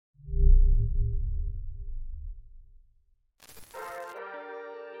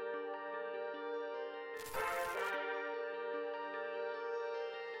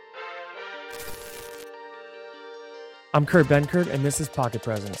I'm Kurt Benkert, and this is Pocket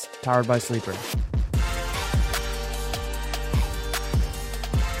Presence, powered by Sleeper.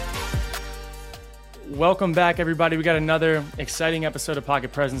 Welcome back, everybody. We got another exciting episode of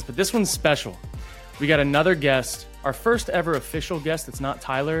Pocket Presence, but this one's special. We got another guest, our first ever official guest that's not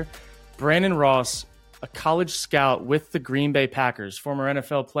Tyler, Brandian Ross, a college scout with the Green Bay Packers, former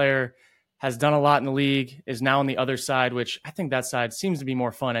NFL player, has done a lot in the league, is now on the other side, which I think that side seems to be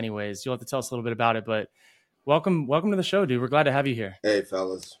more fun anyways. You'll have to tell us a little bit about it, but welcome to the show, dude. We're glad to have you here. Hey,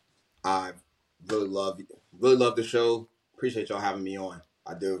 fellas. I really love the show. Appreciate y'all having me on.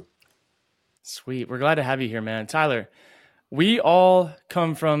 I do. Sweet. We're glad to have you here, man. Tyler, we all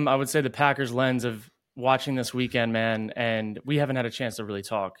come from, I would say, the Packers lens of watching this weekend, man, and we haven't had a chance to really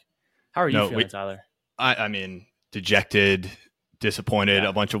talk. How are you feeling, Tyler? I mean, dejected, disappointed,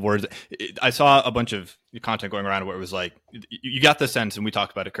 a bunch of words. I saw a bunch of content going around where it was like, you got the sense, and we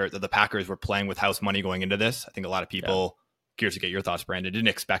talked about it, Kurt, that the Packers were playing with house money going into this. I think a lot of people, curious to get your thoughts, Brandon, didn't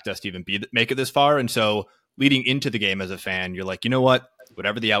expect us to even make it this far. And so leading into the game as a fan, you're like, you know what?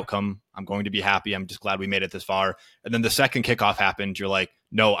 Whatever the outcome, I'm going to be happy. I'm just glad we made it this far. And then the second kickoff happened. You're like,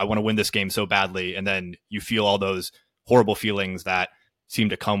 no, I want to win this game so badly. And then you feel all those horrible feelings that seem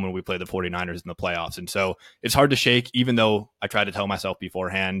to come when we play the 49ers in the playoffs. And so it's hard to shake, even though I tried to tell myself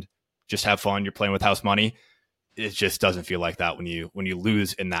beforehand, just have fun. You're playing with house money. It just doesn't feel like that when you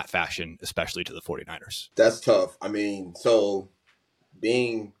lose in that fashion, especially to the 49ers. That's tough. I mean, so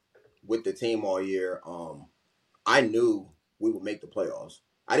being with the team all year, I knew we would make the playoffs.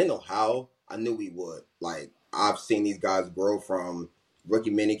 I didn't know how. I knew we would. Like, I've seen these guys grow from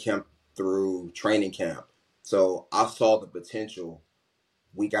rookie minicamp through training camp. So I saw the potential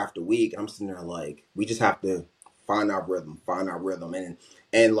week after week. I'm sitting there like, we just have to find our rhythm.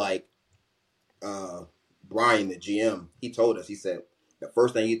 And like Brian, the GM, he told us, he said, the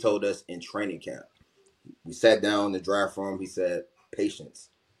first thing he told us in training camp, we sat down in the draft room, he said, patience.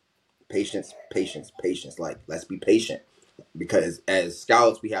 Like, let's be patient. Because as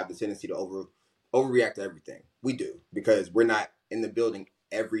scouts, we have the tendency to overreact to everything. We do, because we're not in the building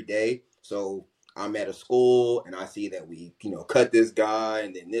every day. So I'm at a school and I see that we, cut this guy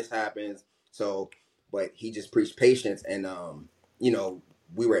and then this happens. So, but he just preached patience. And,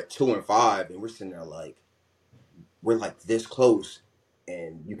 we were at 2-5 and we're sitting there like, we're like this close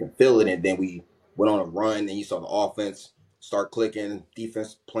and you can feel it. And then we went on a run and you saw the offense start clicking,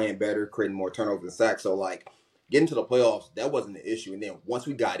 defense playing better, creating more turnovers and sacks. So like, getting to the playoffs, that wasn't the issue. And then once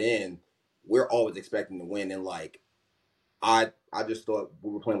we got in, we're always expecting to win. And like, I just thought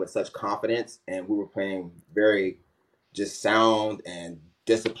we were playing with such confidence and we were playing very just sound and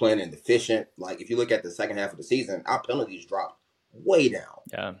disciplined and efficient. Like, if you look at the second half of the season, our penalties dropped way down.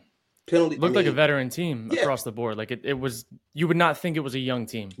 Yeah. Looked like a veteran team across the board. Like it was, you would not think it was a young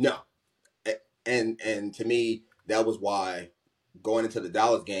team. No. And to me, that was why going into the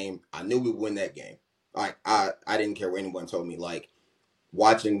Dallas game, I knew we would win that game. Like, I didn't care what anyone told me. Like,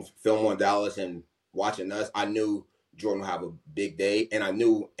 watching film on Dallas and watching us, I knew Jordan would have a big day. And I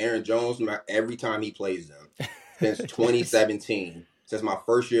knew Aaron Jones, every time he plays them, since 2017, since my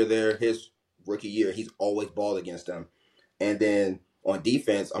first year there, his rookie year, he's always balled against them. And then on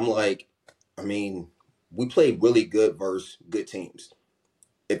defense, I'm like, I mean, we played really good versus good teams,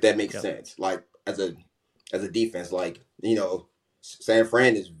 if that makes sense. Like, as a defense, like, San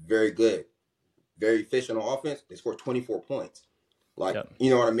Fran is very good. Very efficient on offense. They scored 24 points. Like, you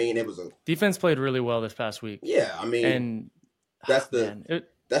know what I mean? It was defense played really well this past week. Yeah, I mean, and that's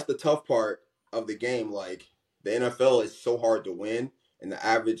the tough part of the game. Like, the NFL is so hard to win, and the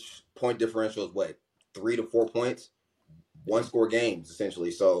average point differential is what, 3 to 4 points, one score games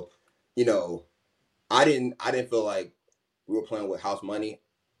essentially. So, I didn't feel like we were playing with house money.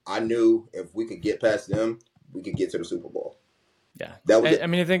 I knew if we could get past them, we could get to the Super Bowl. Yeah. I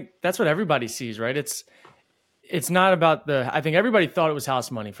mean, I think that's what everybody sees, right? It's not about I think everybody thought it was house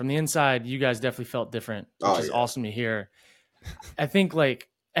money. From the inside, you guys definitely felt different, which is awesome to hear. I think like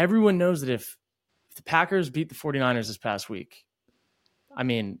everyone knows that if the Packers beat the 49ers this past week, I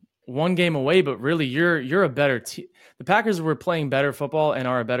mean, one game away, but really you're a better team. The Packers were playing better football and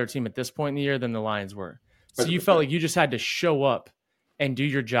are a better team at this point in the year than the Lions were. So you felt like you just had to show up and do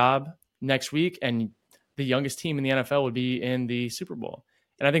your job next week, and the youngest team in the NFL would be in the Super Bowl.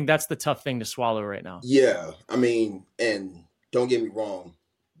 And I think that's the tough thing to swallow right now. Yeah. I mean, and don't get me wrong,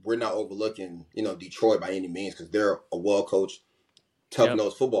 we're not overlooking, Detroit by any means, because they're a well-coached,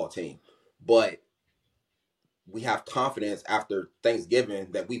 tough-nosed football team. But we have confidence after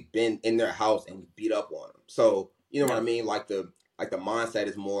Thanksgiving that we've been in their house and we beat up on them. So, you know what I mean? Like the mindset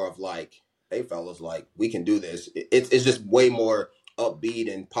is more of like, hey, fellas, like, we can do this. It's just way more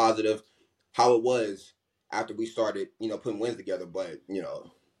upbeat and positive. How it was after we started, putting wins together. But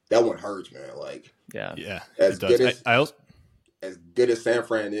that one hurts, man. Like, yeah, as it does. good as I also, as good as San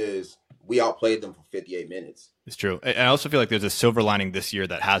Fran is, we outplayed them for 58 minutes. it's true. I also feel like there's a silver lining this year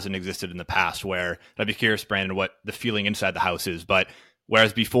that hasn't existed in the past. Where I'd be curious, Brandon, what the feeling inside the house is, but.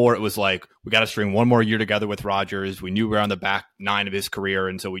 Whereas before it was like, we got to string one more year together with Rodgers. We knew we were on the back nine of his career.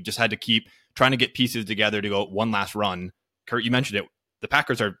 And so we just had to keep trying to get pieces together to go one last run. Kurt, you mentioned it. The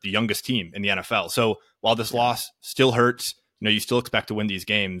Packers are the youngest team in the NFL. So while this loss still hurts, you still expect to win these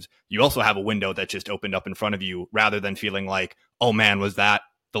games. You also have a window that just opened up in front of you rather than feeling like, oh man, was that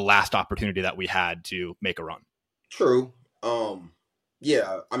the last opportunity that we had to make a run? True.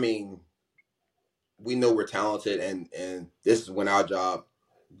 Yeah, I mean, we know we're talented, and this is when our job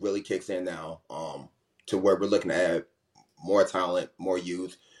really kicks in now, to where we're looking to add more talent, more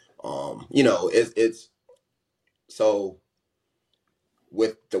youth. It's so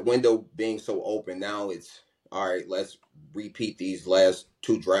with the window being so open now, it's all right. Let's repeat these last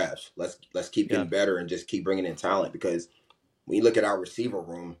two drafts. Let's keep getting better and just keep bringing in talent, because when you look at our receiver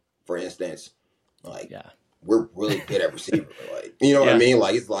room, for instance, like we're really good at receiver. Like, what I mean?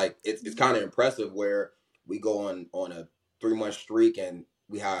 Like, it's kind of impressive where we go on a 3-month streak and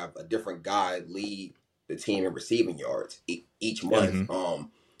we have a different guy lead the team in receiving yards each month. Mm-hmm.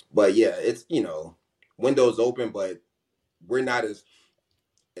 But yeah, it's, windows open, but we're not as,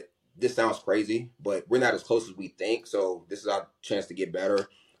 this sounds crazy, but we're not as close as we think. So this is our chance to get better.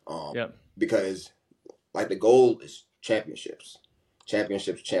 Because like the goal is championships.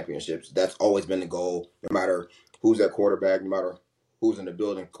 That's always been the goal, no matter who's at quarterback, no matter who's in the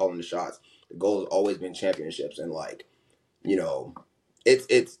building calling the shots. The goal has always been championships. And like,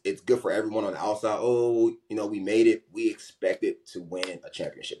 it's good for everyone on the outside. Oh, we made it. We expected to win a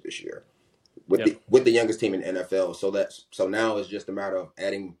championship this year with the youngest team in the NFL. So now it's just a matter of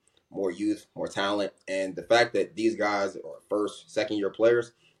adding more youth, more talent, and the fact that these guys are first, second year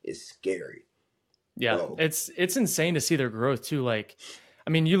players is scary. Yeah, it's insane to see their growth too. Like, I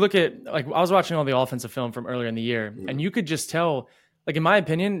mean, you look at, like, I was watching all the offensive film from earlier in the year, and you could just tell, like, in my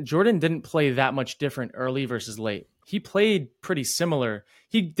opinion, Jordan didn't play that much different early versus late. He played pretty similar.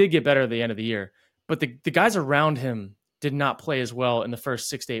 He did get better at the end of the year, but the guys around him did not play as well in the first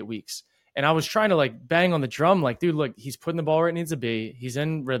 6 to 8 weeks. And I was trying to like bang on the drum, like, dude, look, he's putting the ball where it needs to be. He's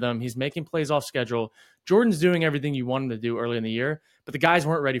in rhythm. He's making plays off schedule. Jordan's doing everything you want him to do early in the year, but the guys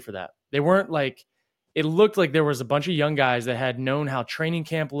weren't ready for that. They weren't like, it looked like there was a bunch of young guys that had known how training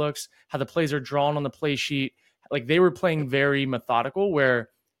camp looks, how the plays are drawn on the play sheet. Like, they were playing very methodical, where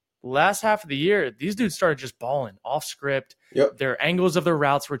last half of the year, these dudes started just balling off script. Their angles of their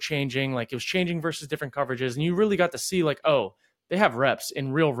routes were changing. Like, it was changing versus different coverages. And you really got to see, like, oh, they have reps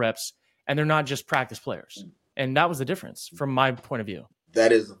in real reps, and they're not just practice players. And that was the difference from my point of view.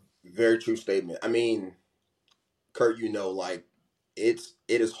 That is a very true statement. I mean, Kurt, like, it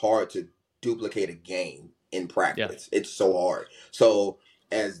is hard to duplicate a game in practice. It's so hard. So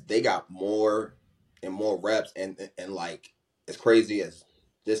as they got more and more reps, and like, as crazy as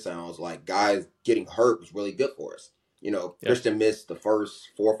this sounds, like, guys getting hurt was really good for us. Christian missed the first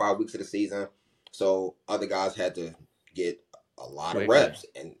 4 or 5 weeks of the season, so other guys had to get a lot of reps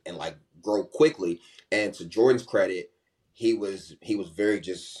and like grow quickly. And to Jordan's credit, he was very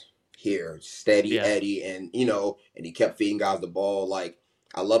just here, steady Eddie, and and he kept feeding guys the ball. Like,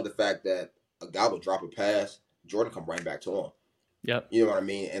 I love the fact that a guy would drop a pass, Jordan come right back to him. Yep. You know what I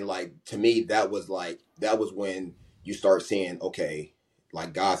mean? And like, to me, that was when you start seeing, okay,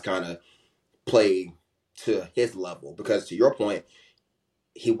 like, guys kind of play to his level, because to your point,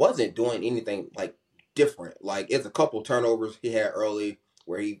 he wasn't doing anything like different. Like, it's a couple turnovers he had early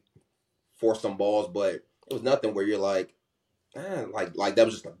where he forced some balls, but it was nothing where you're like, like that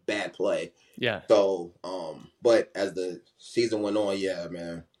was just a bad play. Yeah. So, but as the season went on,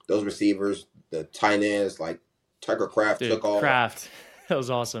 man, those receivers, the tight ends, like Tucker Kraft took off. That was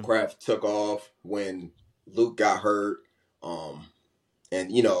awesome. Kraft took off when Luke got hurt. And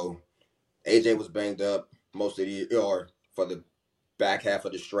AJ was banged up most of the, or for the back half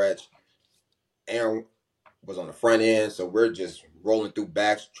of the stretch. Aaron was on the front end, so we're just rolling through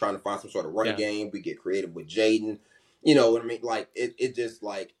backs, trying to find some sort of run game. We get creative with Jaden. You know what I mean? Like, it just,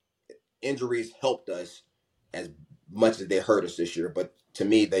 like, injuries helped us as much as they hurt us this year. But to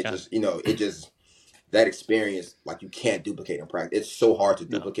me, they just, it just, that experience, like, you can't duplicate in practice. It's so hard to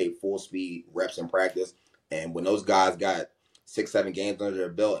duplicate full speed reps in practice. And when those guys got 6-7 games under their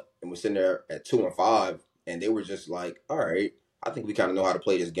belt and we're sitting there at 2-5, and they were just like, all right, I think we kind of know how to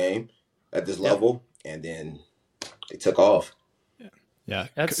play this game at this level. And then they took off. Yeah,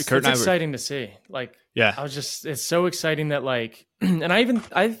 that's exciting to see. Like, yeah, it's so exciting that like, and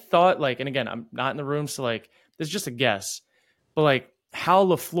I thought like, and again, I'm not in the room, so like, this is just a guess, but like how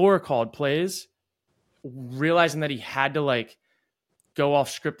LaFleur called plays, realizing that he had to like go off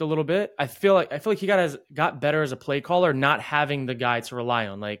script a little bit. I feel like he got better as a play caller, not having the guy to rely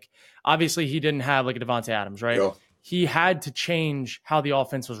on. Like, obviously, he didn't have like a Devontae Adams, right? Yeah. He had to change how the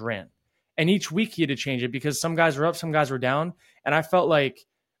offense was ran. And each week he had to change it because some guys were up, some guys were down. And I felt like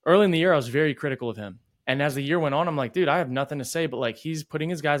early in the year, I was very critical of him. And as the year went on, I'm like, dude, I have nothing to say, but like he's putting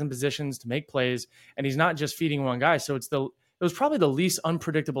his guys in positions to make plays and he's not just feeding one guy. So it was probably the least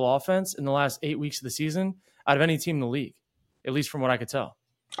unpredictable offense in the last 8 weeks of the season out of any team in the league, at least from what I could tell.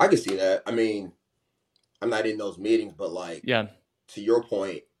 I can see that. I mean, I'm not in those meetings, but like, yeah, to your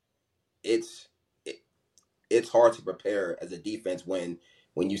point, it's hard to prepare as a defense when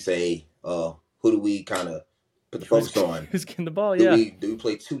you say, who do we kind of put the focus on? Who's getting the ball? Do we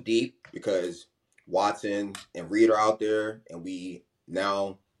play too deep because Watson and Reed are out there, and we're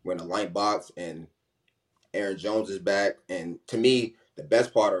in a light box, and Aaron Jones is back. And to me, the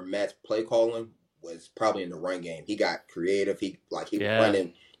best part of Matt's play calling was probably in the run game. He got creative. He was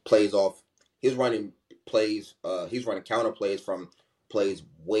running plays off. He was running plays. He's running counter plays from plays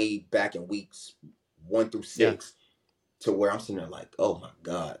way back in weeks 1 through 6 to where I'm sitting there like, oh my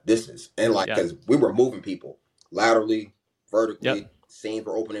God, this is, and like, because we were moving people laterally, vertically, seams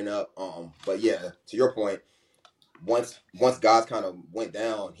were opening up. But yeah, to your point, once guys kind of went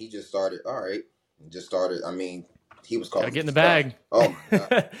down, he just started. All right, I mean, he was calling. Get in the bag. Oh my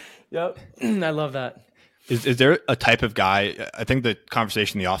God. Yep, I love that. Is there a type of guy? I think the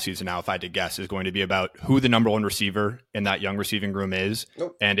conversation in the offseason now, if I had to guess, is going to be about who the number one receiver in that young receiving room is,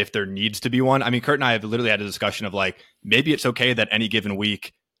 and if there needs to be one. I mean, Kurt and I have literally had a discussion of like, maybe it's okay that any given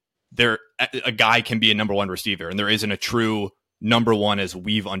week a guy can be a number one receiver, and there isn't a true number one as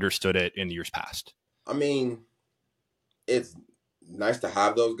we've understood it in years past. I mean, it's nice to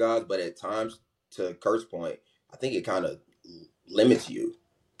have those guys, but at times, to Kurt's point, I think it kind of limits you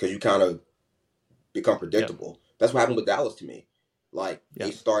because you kind of become predictable. That's what happened with Dallas to me. Like,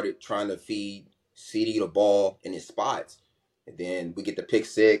 they started trying to feed CD the ball in his spots, and then we get the pick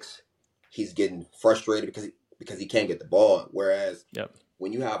six. He's getting frustrated because he can't get the ball. Whereas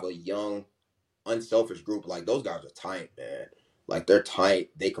when you have a young, unselfish group, like, those guys are tight, man. Like, they're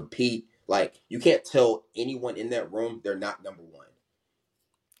tight. They compete. Like, you can't tell anyone in that room they're not number one.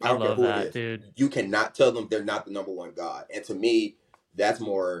 I don't care who it is. Dude. You cannot tell them they're not the number one guy. And to me, that's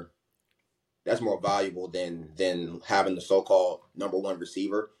more valuable than having the so-called number one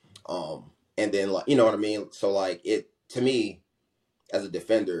receiver. And then, like, you know what I mean? So, like, it, to me, as a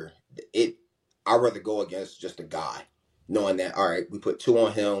defender, I'd rather go against just a guy, knowing that, all right, we put 2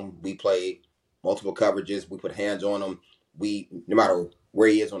 on him, we play multiple coverages, we put hands on him, no matter where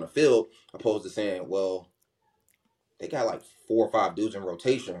he is on the field, opposed to saying, well, they got like 4 or 5 dudes in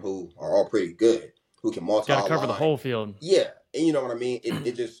rotation who are all pretty good, who can multi-line. Got to cover the whole field. Yeah, and you know what I mean?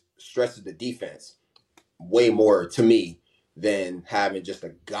 It just stresses the defense way more to me than having just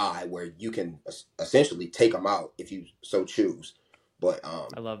a guy where you can essentially take him out if you so choose. But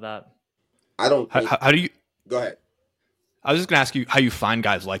I love that. I don't think, how do you go ahead. I was just going to ask you how you find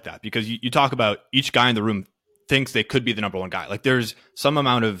guys like that, because you talk about each guy in the room thinks they could be the number one guy. Like, there's some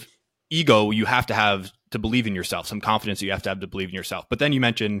amount of ego you have to believe in yourself, some confidence you have to believe in yourself. But then you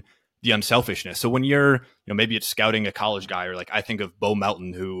mention the unselfishness. So when you're, maybe it's scouting a college guy, or like I think of Bo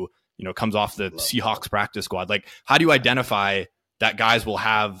Melton, who, comes off the Seahawks practice squad. Like, how do you identify that guys will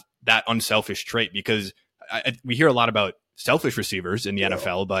have that unselfish trait? Because we hear a lot about selfish receivers in the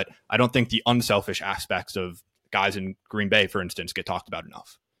NFL, but I don't think the unselfish aspects of guys in Green Bay, for instance, get talked about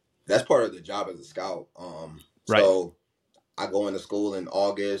enough. That's part of the job as a scout. So I go into school in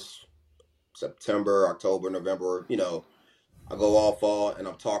August, September, October, November, I go all fall and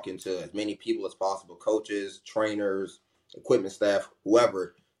I'm talking to as many people as possible, coaches, trainers, equipment staff,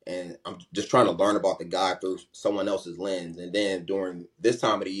 whoever. And I'm just trying to learn about the guy through someone else's lens. And then during this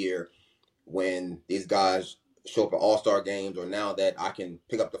time of the year, when these guys show up at all-star games, or now that I can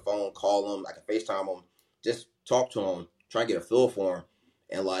pick up the phone, call them, I can FaceTime them, just talk to them, try and get a feel for them.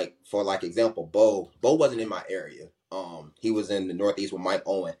 And like, for like example, Bo wasn't in my area. He was in the Northeast with Mike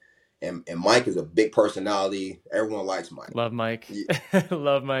Owen. And Mike is a big personality. Everyone likes Mike. Love Mike.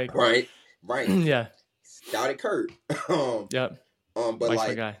 Love Mike. Right. Yeah. Scouted Kurt. Yep. But Mike's like,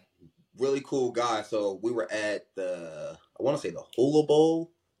 my guy. Really cool guy. So we were at I want to say the Hula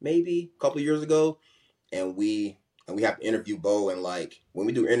Bowl, maybe a couple of years ago. And we have to interview Bo. And like, when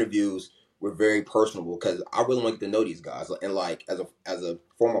we do interviews, we're very personable because I really want to get to know these guys. And like, as a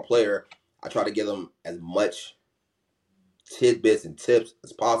former player, I try to give them as much tidbits and tips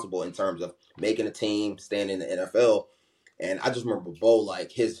as possible in terms of making a team, staying in the NFL. And I just remember Bo,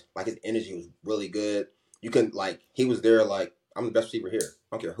 like his energy was really good. You can he was there like, I'm the best receiver here.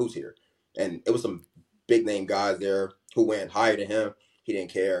 I don't care who's here. And it was some big name guys there who went higher than him. He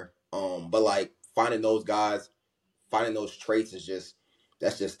didn't care. But like finding those guys, finding those traits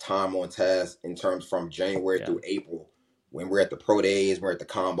that's just time on task in terms from January through April. When we're at the pro days, we're at the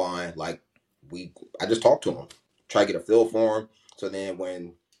combine, I just talked to him, try to get a feel for him. So then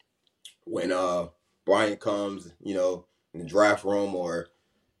when Brian comes, in the draft room or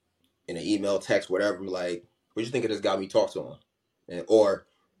in an email, text, whatever, I'm like, what do you think of this guy? Me talk to him, or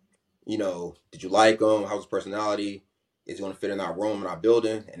did you like him? How's his personality? Is he going to fit in our room in our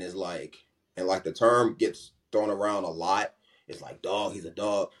building? And it's like, the term gets thrown around a lot. It's like, dog, he's a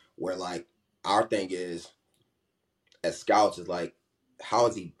dog. Where like our thing is, as scouts, is like, how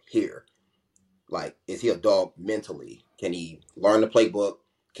is he here? Like, is he a dog mentally? Can he learn the playbook?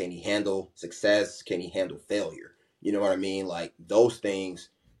 Can he handle success? Can he handle failure? You know what I mean? Like those things,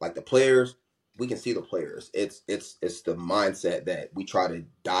 like the players, we can see the players. It's the mindset that we try to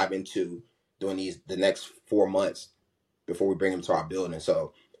dive into during the next 4 months before we bring them to our building.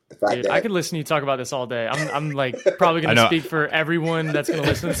 So the fact that I could listen to you talk about this all day. I'm like probably going to speak for everyone that's going to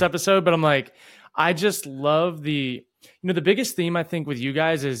listen to this episode, but I'm like, I just love the biggest theme I think with you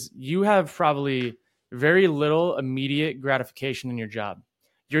guys is you have probably very little immediate gratification in your job.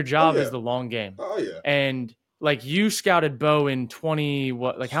 Your job is the long game. Oh yeah. And like you scouted Bo in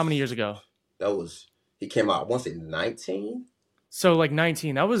how many years ago? He came out, I want to say 19. So like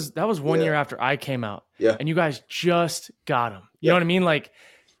 19, that was 1 year after I came out. Yeah. And you guys just got him. You know what I mean? Like,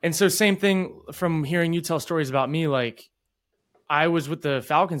 and so same thing from hearing you tell stories about me, like I was with the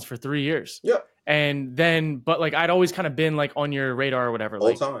Falcons for 3 years. Yeah. And then, but like, I'd always kind of been like on your radar or whatever.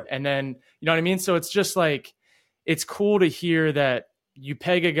 All time. And then, you know what I mean? So it's just like, it's cool to hear that you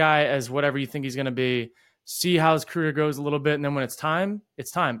peg a guy as whatever you think he's going to be, see how his career goes a little bit. And then when it's time,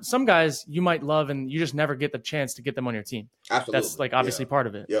 it's time. Some guys you might love and you just never get the chance to get them on your team. Absolutely. That's like obviously part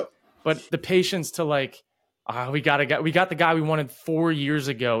of it. Yep. But the patience to like, we got the guy we wanted 4 years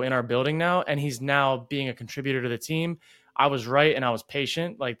ago in our building now, and he's now being a contributor to the team. I was right and I was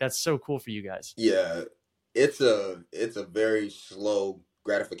patient. Like that's so cool for you guys. Yeah, it's a very slow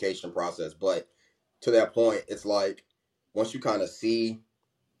gratification process, but to that point, it's like once you see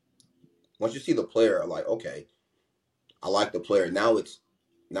the player, like okay, I like the player. Now it's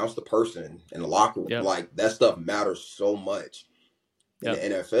the person in the locker room. Yep. Like that stuff matters so much in the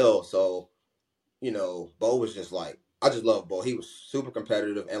NFL. So Bo was just like, I just love Bo. He was super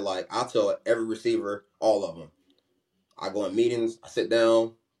competitive, and like I tell every receiver, all of them. I go in meetings, I sit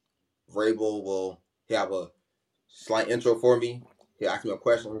down, Vrabel will have a slight intro for me. He'll ask me a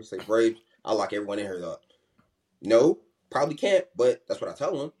question. He'll say, Vrabel, I like everyone in here though. No, probably can't, but that's what I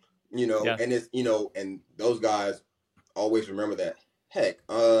tell him. And it's, and those guys always remember that. Heck,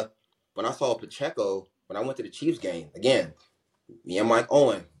 when I saw Pacheco, when I went to the Chiefs game, again, me and Mike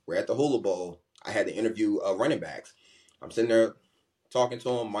Owen, we're at the Hula Bowl. I had to interview running backs. I'm sitting there talking to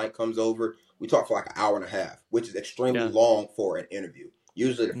him. Mike comes over. We talked for like an hour and a half, which is extremely long for an interview.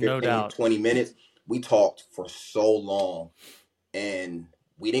 Usually the 15, 20 minutes, we talked for so long. And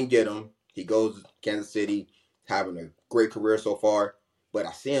we didn't get him. He goes to Kansas City, having a great career so far. But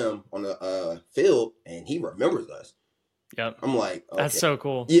I see him on the field, and he remembers us. Yep. I'm like, okay. That's so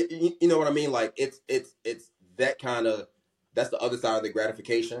cool. You know what I mean? Like, it's that kind of, that's the other side of the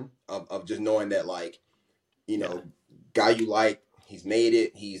gratification of just knowing that, like, guy you like, he's made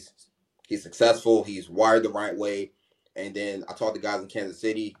it, he's successful, he's wired the right way. And then I talked to guys in Kansas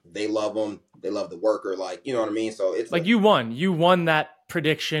City, they love him, they love the worker, like, you know what I mean? So it's like you won that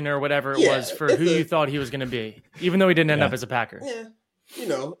prediction or whatever it was for who you thought he was going to be, even though he didn't end up as a Packer. Yeah.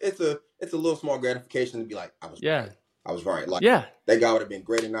 It's a little small gratification to be like, I was right. Like, that guy would have been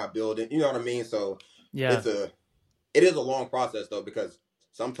great in our building. You know what I mean? So it is a long process though, because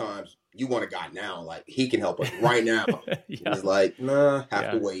sometimes you want a guy now, like he can help us right now. It's like, nah,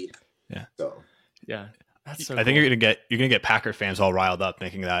 have to wait. Yeah. So that's so I think you're gonna get Packer fans all riled up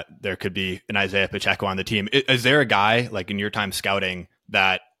thinking that there could be an Isaiah Pacheco on the team. Is there a guy like in your time scouting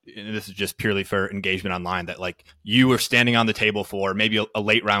that, and this is just purely for engagement online, that like you were standing on the table for maybe a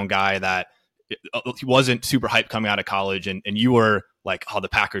late round guy that he wasn't super hyped coming out of college, and you were like, oh, the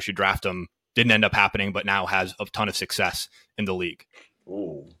Packers should draft him, didn't end up happening, but now has a ton of success in the league?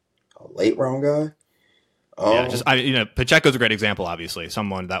 Ooh, a late round guy? Pacheco's a great example, obviously,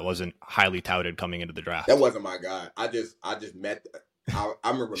 someone that wasn't highly touted coming into the draft. That wasn't my guy. I just met, I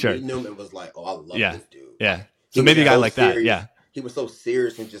remember meeting him and was like, oh, I love this dude. Yeah. So maybe a guy like that. Yeah. He was so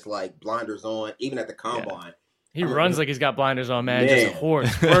serious and just like blinders on, even at the combine. He runs like he's got blinders on, man. Just a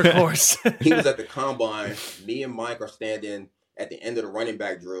horse, workhorse. He was at the combine. Me and Mike are standing at the end of the running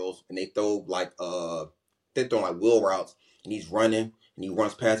back drills, and they throw like they're throwing like wheel routes, and he's running, and he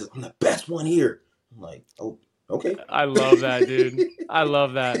runs past us. I'm the best one here. I'm like, oh, okay. I love that, dude. I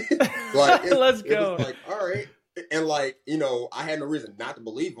love that. Like, let's go. It was like, all right, and like, you know, I had no reason not to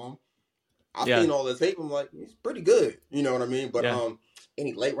believe him. I've seen all the tape. I'm like, he's pretty good. You know what I mean? But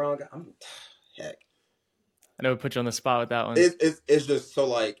any late round guy, heck. I know we put you on the spot with that one. It's just so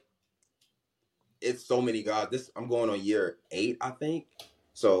like, it's so many guys. I'm going on year 8, I think.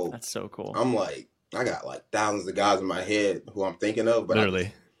 So that's so cool. I'm like, I got like thousands of guys in my head who I'm thinking of, but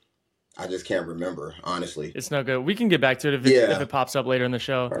literally, I just can't remember, honestly. It's no good. We can get back to it if it pops up later in the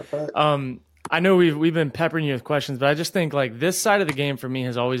show. Perfect. I know we've been peppering you with questions, but I just think like this side of the game for me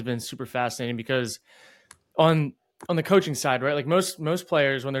has always been super fascinating because on the coaching side, right? Like most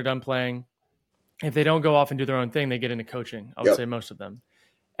players when they're done playing, if they don't go off and do their own thing, they get into coaching. I would say most of them.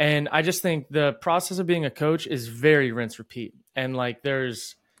 And I just think the process of being a coach is very rinse repeat. And like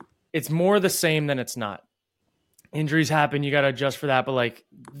it's more the same than it's not. Injuries happen, you got to adjust for that. But like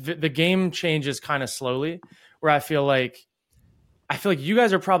the game changes kind of slowly, where I feel like you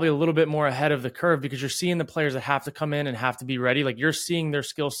guys are probably a little bit more ahead of the curve because you're seeing the players that have to come in and have to be ready. Like you're seeing their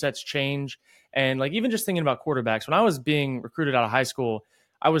skill sets change. And like even just thinking about quarterbacks, when I was being recruited out of high school,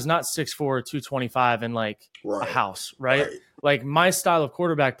 I was not 6'4", 225 and like a house, right? Like my style of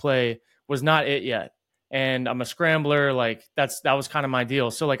quarterback play was not it yet. And I'm a scrambler. Like that was kind of my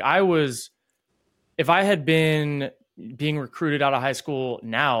deal. So like if I had been being recruited out of high school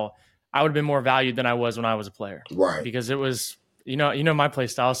now, I would have been more valued than I was when I was a player. Right. Because it was, you know my play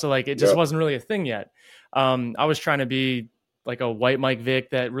style. So like, it just wasn't really a thing yet. I was trying to be like a white Mike Vick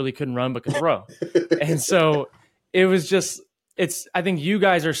that really couldn't run, but could throw. And so it was just, I think you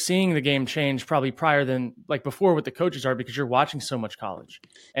guys are seeing the game change probably prior than like before what the coaches are because you're watching so much college.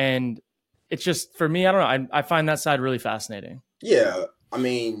 And it's just, for me, I don't know. I find that side really fascinating. Yeah. I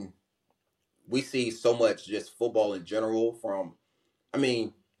mean, we see so much just football in general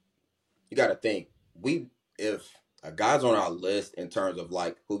you got to think if a guy's on our list in terms of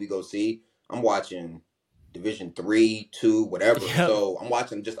like who we go see, I'm watching Division 3, 2, whatever. Yep. So I'm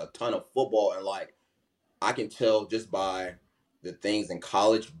watching just a ton of football and like, I can tell just by the things in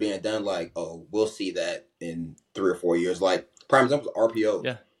college being done, like, oh, we'll see that in 3 or 4 years. Like, prime example is RPO.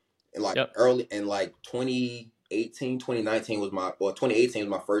 Yeah. And like early in like 2018 was my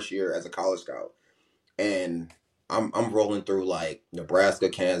first year as a college scout. And I'm rolling through like Nebraska,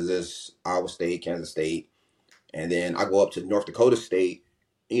 Kansas, Iowa State, Kansas State. And then I go up to North Dakota State.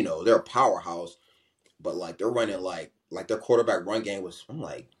 You know, they're a powerhouse, but like they're running like their quarterback run game I'm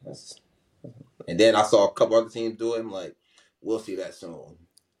like, and then I saw a couple other teams do it. I'm like, we'll see that soon.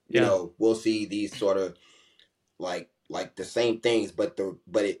 You know, we'll see these sort of like the same things, but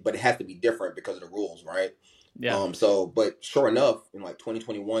it has to be different because of the rules, right? Yeah. But sure enough, in like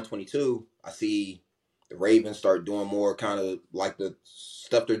 2021, 22, I see the Ravens start doing more kind of like the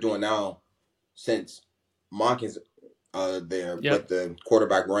stuff they're doing now since Monken's there with the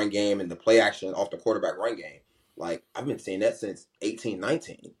quarterback run game and the play action off the quarterback run game. Like, I've been seeing that since 18,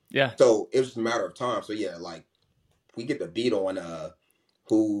 19. Yeah. So it was a matter of time. So yeah, like we get the beat on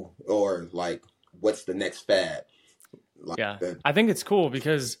who or like what's the next fad. Like I think it's cool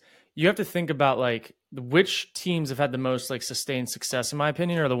because you have to think about like which teams have had the most like sustained success, in my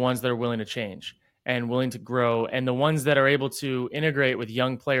opinion, are the ones that are willing to change and willing to grow, and the ones that are able to integrate with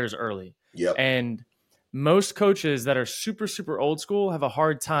young players early. Yep. And most coaches that are super, super old school have a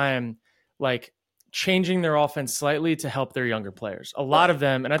hard time like changing their offense slightly to help their younger players. A lot of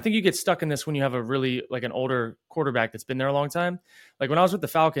them, and I think you get stuck in this when you have a really like an older quarterback that's been there a long time. Like when I was with the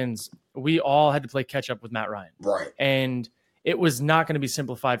Falcons, we all had to play catch up with Matt Ryan. Right. And it was not going to be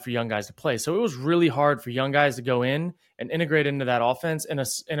simplified for young guys to play. So it was really hard for young guys to go in and integrate into that offense in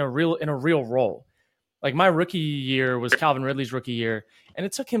a real role. Like my rookie year was Calvin Ridley's rookie year, and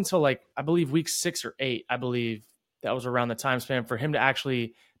it took him till like, I believe week 6 or 8, I believe that was around the time span for him to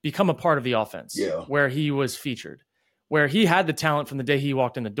actually become a part of the offense where he was featured, where he had the talent from the day he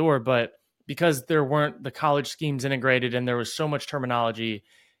walked in the door, but because there weren't the college schemes integrated and there was so much terminology,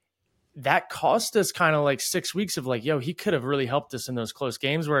 that cost us kind of like 6 weeks of like, he could have really helped us in those close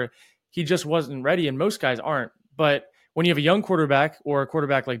games where he just wasn't ready. And most guys aren't. But when you have a young quarterback or a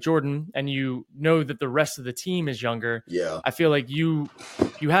quarterback like Jordan and you know that the rest of the team is younger, I feel like you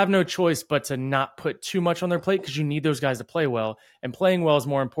have no choice but to not put too much on their plate because you need those guys to play well. And playing well is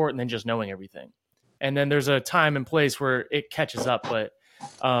more important than just knowing everything. And then there's a time and place where it catches up. But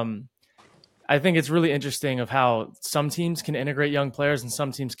I think it's really interesting of how some teams can integrate young players and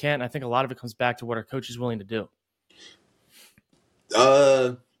some teams can't. I think a lot of it comes back to what our coach is willing to do.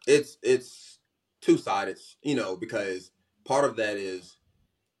 It's two-sided, because part of that is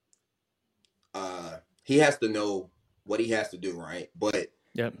he has to know what he has to do, right? But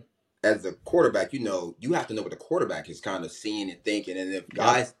yep. as a quarterback, you have to know what the quarterback is kind of seeing and thinking. And if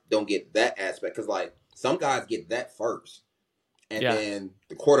guys don't get that aspect, because like some guys get that first, and then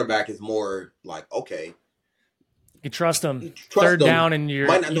the quarterback is more like, okay, you trust him. Third down, and you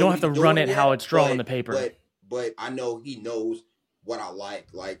don't have to run it how it's drawn on the paper. But I know he knows what I like.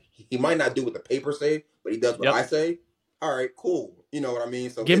 Like he might not do what the paper say, but he does what I say. All right, cool. You know what I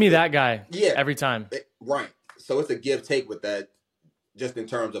mean? So give me that guy. Yeah, every time. Right. So it's a give take with that. Just in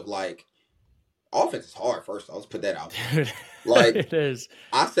terms of like, offense is hard. First, let's put that out there. Like it is.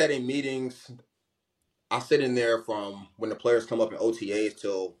 I sat in meetings. I sit in there from when the players come up in OTAs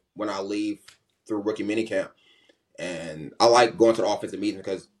till when I leave through rookie minicamp. And I like going to the offensive meetings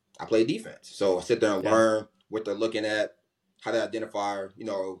because I play defense. So I sit there and learn what they're looking at, how to identify,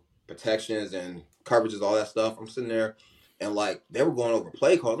 protections and coverages, all that stuff. I'm sitting there and like they were going over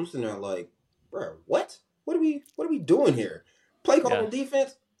play calls. I'm sitting there like, bro, what? What are we doing here? Play call on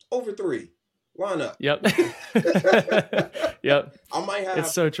defense, over 3. Line up. Yep. Yep.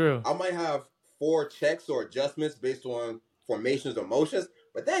 It's so true. I might have 4 checks or adjustments based on formations or motions,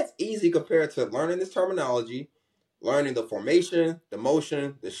 but that's easy compared to learning this terminology, learning the formation, the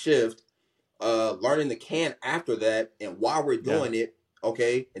motion, the shift, learning the can after that, and while we're doing it,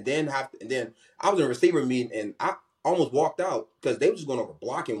 okay, and then I was in a receiver meeting and I almost walked out because they were just going over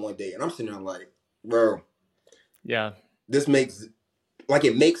blocking one day, and I'm sitting there like, bro, this makes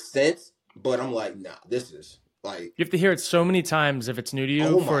sense, but I'm like, nah, this is like you have to hear it so many times if it's new to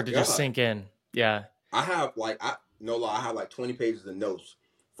you for it to just sink in. Yeah, I have I have like 20 pages of notes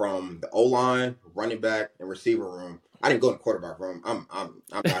from the O-line, running back, and receiver room. I didn't go in the quarterback room. I'm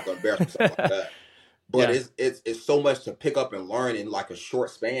not going to embarrass myself like that. But it's so much to pick up and learn in like a short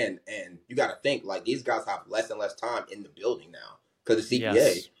span, and you got to think like these guys have less and less time in the building now because of CPA.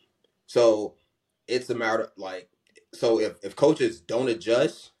 Yes. So it's a matter of like, so if coaches don't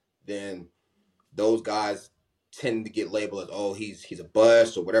adjust, then those guys tend to get labeled as, oh, he's a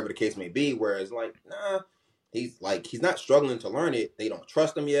bust or whatever the case may be. Whereas like, nah, he's not struggling to learn it. They don't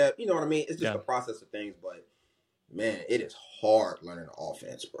trust him yet. You know what I mean? It's just a process of things. But man, it is hard learning the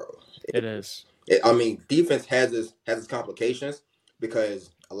offense, bro. It is. Defense has its complications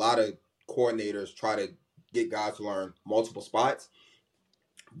because a lot of coordinators try to get guys to learn multiple spots,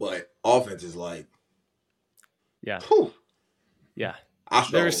 but offense is like, whew. Yeah.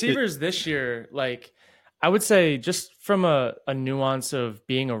 The receivers this year, like I would say just from a nuance of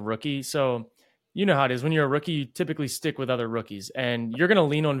being a rookie. So you know how it is when you're a rookie, you typically stick with other rookies and you're going to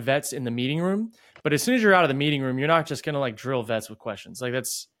lean on vets in the meeting room. But as soon as you're out of the meeting room, you're not just going to like drill vets with questions. Like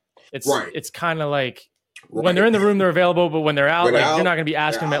it's kind of like when they're in the room, they're available, but when they're out, you're not going to be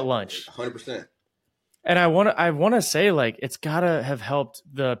asking them at lunch. 100%. And I want to say like it's got to have helped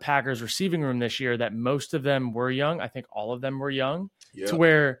the Packers receiving room this year that most of them were young. I think all of them were young to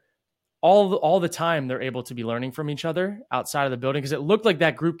where all the time they're able to be learning from each other outside of the building because it looked like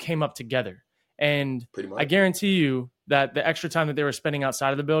that group came up together. And I guarantee you that the extra time that they were spending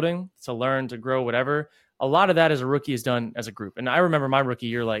outside of the building to learn, to grow, whatever, a lot of that as a rookie is done as a group. And I remember my rookie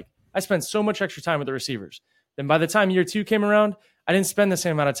year, like I spent so much extra time with the receivers. Then by the time year 2 came around, I didn't spend the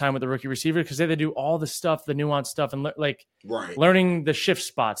same amount of time with the rookie receiver because they had to do all the stuff, the nuanced stuff, and learning the shift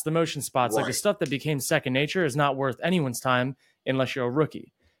spots, the motion spots, like the stuff that became second nature is not worth anyone's time unless you're a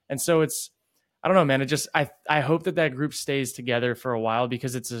rookie. And so I don't know, man. I hope that group stays together for a while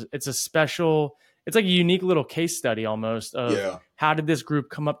because it's a special, it's like a unique little case study almost of how did this group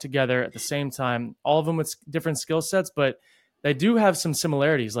come up together at the same time, all of them with different skill sets, but they do have some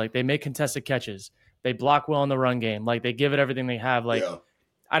similarities. Like they make contested catches. They block well in the run game. Like they give it everything they have. Like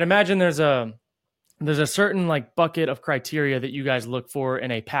I'd imagine there's a certain like bucket of criteria that you guys look for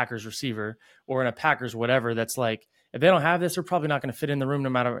in a Packers receiver or in a Packers whatever. That's like, if they don't have this, they're probably not going to fit in the room no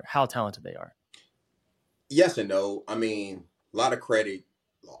matter how talented they are. Yes and no. I mean, a lot of credit,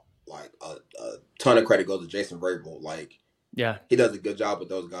 like a ton of credit goes to Jason Vrabel. Like, he does a good job with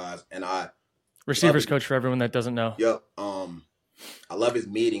those guys. And receivers coach for everyone that doesn't know. Yep. I love his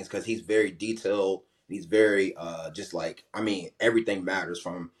meetings because he's very detailed. He's very just like, everything matters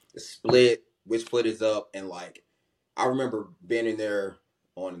from the split, which foot is up. And like, I remember being in there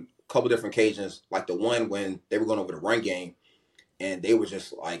on a couple different occasions, like the one when they were going over the run game and they were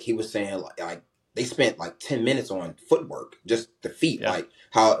just like, he was saying like they spent like 10 minutes on footwork, just the feet. Like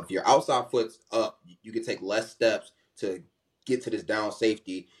how if your outside foot's up, you can take less steps to get to this down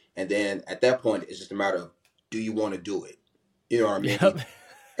safety. And then at that point, it's just a matter of, do you want to do it? You know what I mean?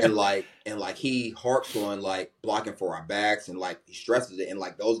 and he harps on like blocking for our backs, and like he stresses it, and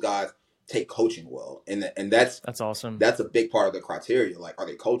like those guys take coaching well, and that's awesome. That's a big part of the criteria. Like, are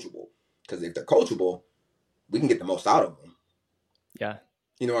they coachable? Because if they're coachable, we can get the most out of them. Yeah.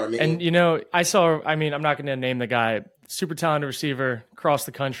 You know what I mean? And, I'm not going to name the guy, super talented receiver across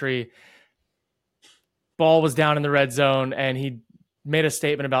the country. Ball was down in the red zone, and he made a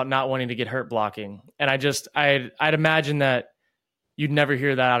statement about not wanting to get hurt blocking. And I'd imagine that you'd never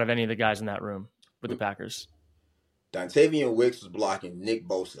hear that out of any of the guys in that room with the Packers. Dontavian Wicks was blocking Nick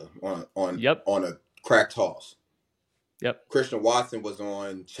Bosa on a crack toss. Yep. Christian Watson was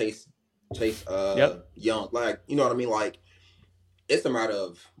on Chase Young. Like, you know what I mean? Like, it's a matter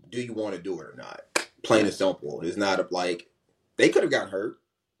of, do you want to do it or not? Plain and simple. It's not like they could have gotten hurt.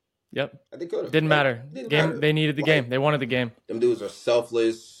 Yep. They could have. Didn't matter. They needed the game. They wanted the game. Them dudes are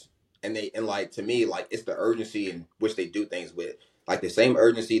selfless, and like, to me, like, it's the urgency in which they do things with. Like, the same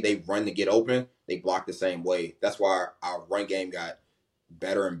urgency they run to get open, they block the same way. That's why our run game got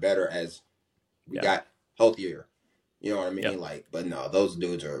better and better as we got healthier. You know what I mean? Yep. Like, but no, those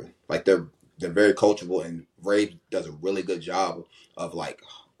dudes are like, they're very coachable, and Ray does a really good job of like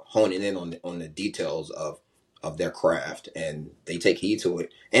honing in on the details of their craft, and they take heed to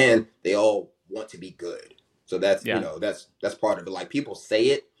it, and they all want to be good. So that's that's part of it. Like, people say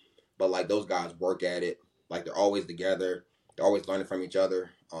it, but like, those guys work at it. Like, they're always together. They're always learning from each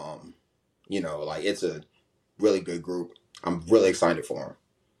other. Like, it's a really good group. I'm really excited for them.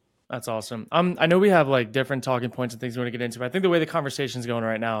 That's awesome. I know we have like different talking points and things we want to get into, but I think the way the conversation's going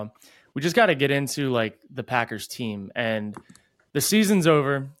right now, we just got to get into like the Packers team, and the season's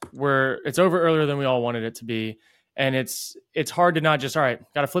over. It's over earlier than we all wanted it to be. And it's hard to not just, all right,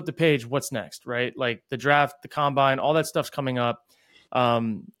 got to flip the page. What's next, right? Like the draft, the combine, all that stuff's coming up.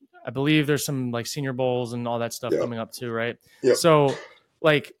 I believe there's some like senior bowls and all that stuff coming up too, right? Yep. So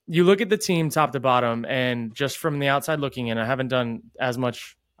like you look at the team top to bottom, and just from the outside looking in, I haven't done as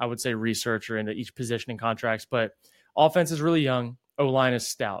much, I would say, research or into each position and contracts, but offense is really young. O-line is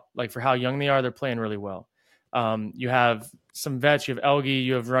stout. Like, for how young they are, they're playing really well. You have some vets. You have Elgie.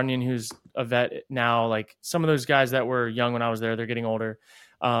 You have Runyon, who's a vet now. Like, some of those guys that were young when I was there, they're getting older.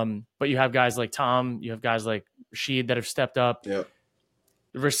 But you have guys like Tom. You have guys like Rashid that have stepped up. Yep.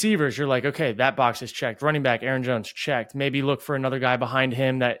 The receivers, you're like, okay, that box is checked. Running back, Aaron Jones, checked. Maybe look for another guy behind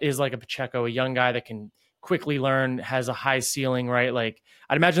him that is like a Pacheco, a young guy that can quickly learn, has a high ceiling, right? Like,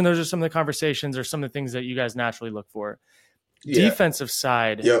 I'd imagine those are some of the conversations or some of the things that you guys naturally look for. Yeah. Defensive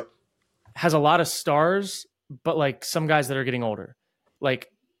side has a lot of stars, but like some guys that are getting older.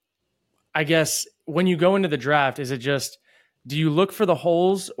 Like, I guess when you go into the draft, is it just, do you look for the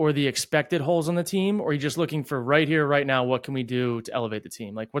holes or the expected holes on the team? Or are you just looking for right here, right now, what can we do to elevate the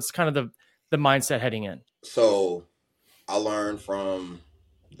team? Like, what's kind of the mindset heading in? So I learned from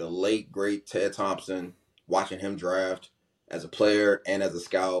the late, great Ted Thompson, watching him draft as a player and as a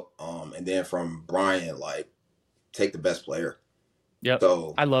scout. And then from Brian, like, take the best player. Yeah.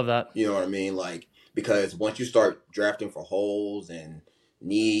 So I love that. You know what I mean? Like, because once you start drafting for holes and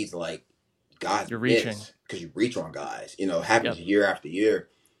needs, like, guys, you're reaching because you reach on guys. You know, happens year after year.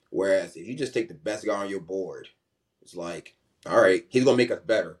 Whereas if you just take the best guy on your board, it's like, all right, he's gonna make us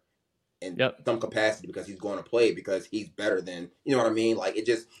better in some capacity because he's going to play because he's better than, you know what I mean? Like, it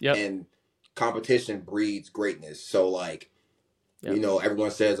just and competition breeds greatness. So like, you know,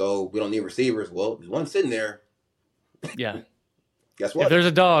 everyone says, "Oh, we don't need receivers." Well, there's one sitting there. Yeah. Guess what? If there's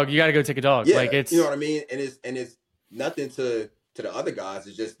a dog, you got to go take a dog. Yeah, like, it's, you know what I mean. And it's nothing to the other guys.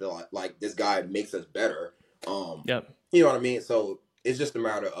 It's just like this guy makes us better. You know what I mean. So it's just a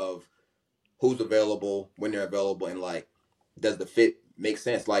matter of who's available, when they're available, and like, does the fit make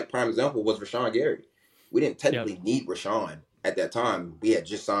sense? Like, prime example was Rashawn Gary. We didn't technically need Rashawn at that time. We had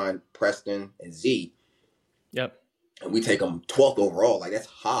just signed Preston and Z. Yep. And we take him 12th overall. Like, that's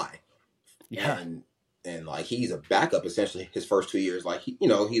high. Yeah. And like, he's a backup essentially his first 2 years. Like,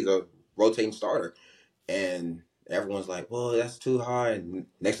 he's a rotating starter. And everyone's like, well, that's too high. And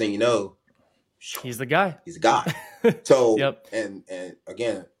next thing you know, he's the guy. He's the guy. So, and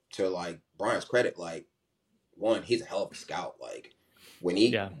again, to like Brian's credit, like, one, he's a hell of a scout. Like, when he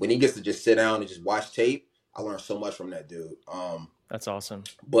gets to just sit down and just watch tape, I learned so much from that dude. That's awesome.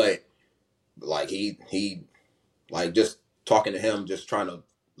 But like, he like, just talking to him, just trying to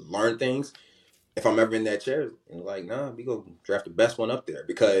learn things. If I'm ever in that chair, and like, nah, we go draft the best one up there,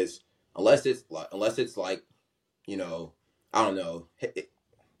 because unless it's like, you know, I don't know, it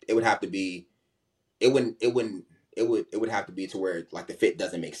would have to be, it would have to be to where like the fit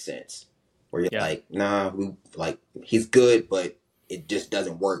doesn't make sense, where you're like, nah, we like, he's good, but it just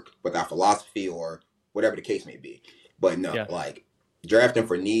doesn't work with our philosophy or whatever the case may be. But no, like, drafting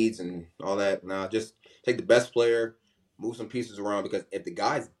for needs and all that. Nah, just take the best player, move some pieces around, because if the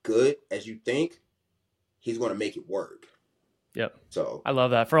guy's good as you think, he's going to make it work. Yep. So I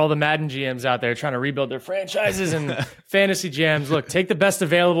love that. For all the Madden GMs out there trying to rebuild their franchises and fantasy jams, look, take the best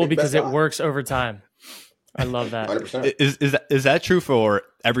available because it works over time. I love that. 100%. Is that true for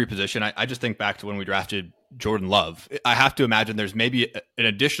every position? I just think back to when we drafted Jordan Love. I have to imagine there's maybe an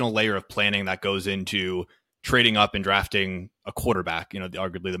additional layer of planning that goes into trading up and drafting a quarterback,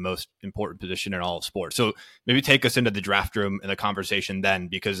 arguably the most important position in all of sports. So maybe take us into the draft room and the conversation then,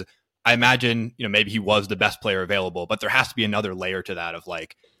 because I imagine, maybe he was the best player available, but there has to be another layer to that of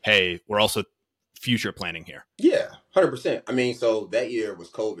like, hey, we're also future planning here. Yeah, 100%. I mean, so that year was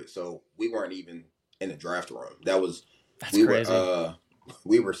COVID, so we weren't even in the draft room. That's crazy.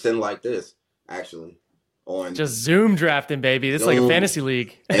 We were sitting like this, actually, on just Zoom drafting, baby. It's like a fantasy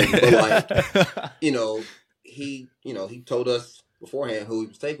league. But he told us beforehand who he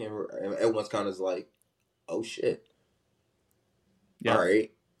was taking, and everyone's kind of like, oh shit, all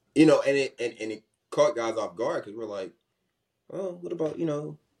right, and it caught guys off guard because we're like, oh, what about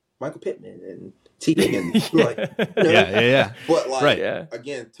Michael Pittman and T. Higgins? Like, yeah. But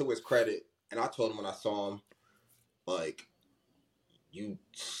again, to his credit, and I told him when I saw him, like, you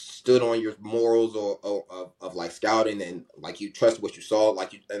stood on your morals of like scouting, and like you trust what you saw,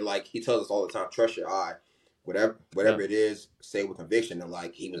 like he tells us all the time, trust your eye, whatever it is, say with conviction. And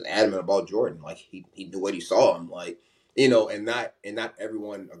like he was adamant about Jordan, like he knew what he saw him, like and not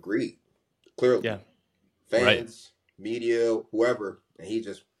everyone agreed, clearly, fans, media, whoever, and he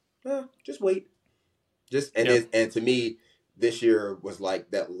just wait, and to me, this year was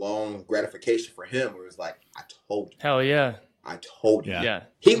like that long gratification for him, where it was like, I told you. Hell yeah. I told you. Yeah.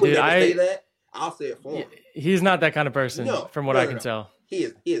 He would never say that. I'll say it for him. He's not that kind of person, from what I can tell.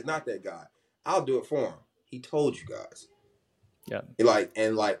 He is not that guy. I'll do it for him. He told you guys. Yeah.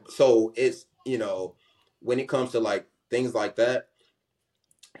 So it's, when it comes to like things like that,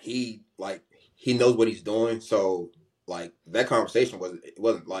 he knows what he's doing. So like that conversation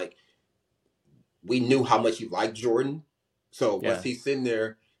wasn't like, we knew how much he liked Jordan. So once he's sitting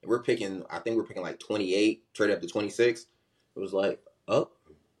there and I think we're picking like 28, trade up to 26. It was like, oh,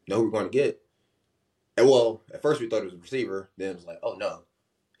 know who we're going to get. And well, at first we thought it was a receiver. Then it was like, oh no,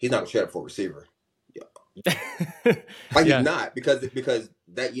 he's not going to trade up for a receiver. He's not, because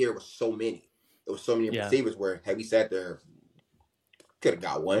that year was so many. It was so many receivers where had we sat there, could have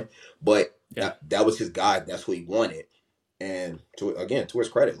got one. But that was his guy. That's who he wanted. And to his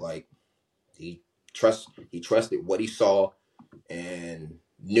credit, like he trusted what he saw and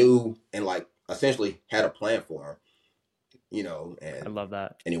knew, and like essentially had a plan for him. And I love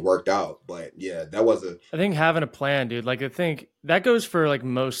that. And it worked out. But yeah, I think having a plan, dude, like I think that goes for like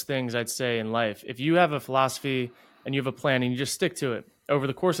most things I'd say in life. If you have a philosophy and you have a plan and you just stick to it over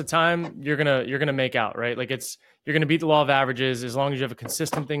the course of time, you're going to make out, right? Like you're going to beat the law of averages. As long as you have a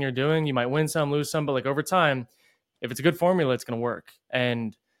consistent thing you're doing, you might win some, lose some, but like over time, if it's a good formula, it's going to work.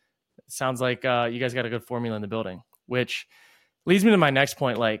 And it sounds like you guys got a good formula in the building, which leads me to my next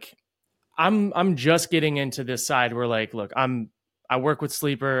point. Like, I'm just getting into this side where like, look, I work with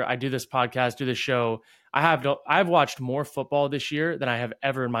Sleeper. I do this podcast, do this show. I've watched more football this year than I have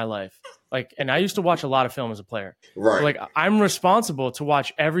ever in my life. Like, and I used to watch a lot of film as a player. Right. So like I'm responsible to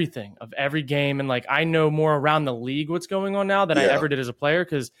watch everything of every game. And like, I know more around the league, what's going on now than I ever did as a player.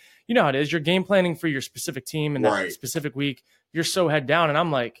 Cause you know how it is. You're game planning for your specific team and that specific week. You're so head down. And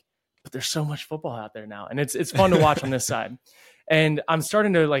I'm like, but there's so much football out there now. And it's fun to watch on this side. And I'm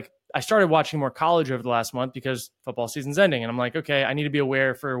starting to I started watching more college over the last month because football season's ending. And I'm like, okay, I need to be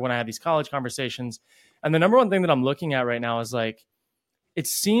aware for when I have these college conversations. And the number one thing that I'm looking at right now is like, it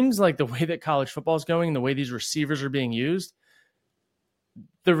seems like the way that college football is going, the way these receivers are being used,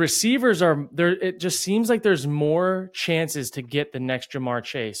 the receivers are there. It just seems like there's more chances to get the next Jamar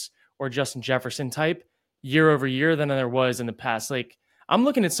Chase or Justin Jefferson type year over year than there was in the past. Like I'm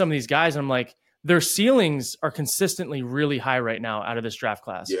looking at some of these guys and I'm like, their ceilings are consistently really high right now out of this draft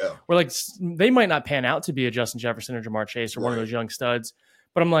class. Yeah. Where like they might not pan out to be a Justin Jefferson or Jamar Chase or one of those young studs,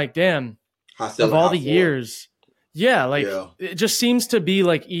 but I'm like, damn, of all the years, it just seems to be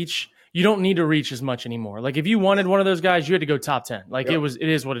like you don't need to reach as much anymore. Like if you wanted one of those guys, you had to go top 10. Like it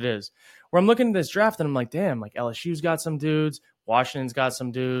is what it is. Where I'm looking at this draft and I'm like, damn, like LSU's got some dudes, Washington's got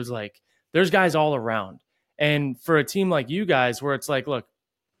some dudes, like there's guys all around. And for a team like you guys, where it's like, look,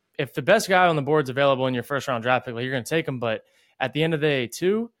 if the best guy on the board's available in your first round draft pick, like you're going to take him. But at the end of the day,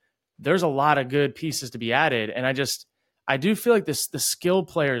 too, there's a lot of good pieces to be added. And I do feel like the skill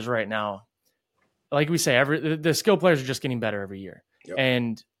players right now, like we say, the skill players are just getting better every year. Yep.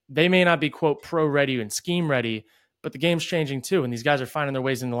 And they may not be, quote, pro ready and scheme ready, but the game's changing too, and these guys are finding their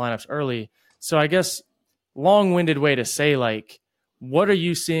ways in the lineups early. So I guess long-winded way to say, like, what are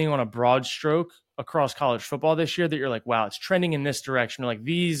you seeing on a broad stroke across college football this year that you're like, wow, it's trending in this direction, or like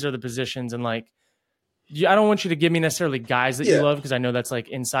these are the positions, and like, I don't want you to give me necessarily guys that you love, because I know that's like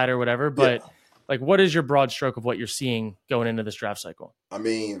inside or whatever, but like, what is your broad stroke of what you're seeing going into this draft cycle? I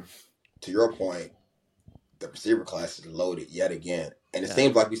mean, to your point, the receiver class is loaded yet again. And it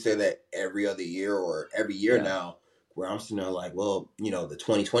seems like we say that every other year or every year now, where I'm sitting there like, well, the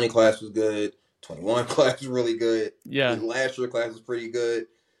 2020 class was good. 21 class was really good. Yeah. The last year class was pretty good.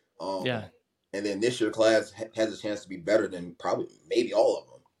 And then this year class has a chance to be better than probably maybe all of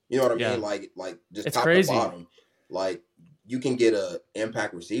them. You know what I mean? Like just it's top crazy. to bottom. Like, you can get a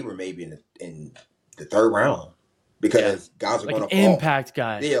impact receiver maybe in the third round, because guys are like going to fall. fall. Impact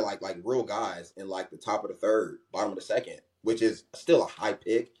guys. Yeah, like real guys in like the top of the third, bottom of the second, which is still a high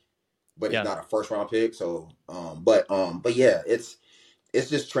pick, but it's not a first round pick. So, but yeah, it's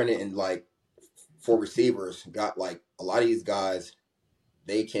just trending in, like, for receivers. Got like a lot of these guys,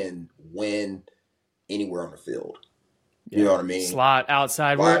 they can win anywhere on the field. You know what I mean? Slot,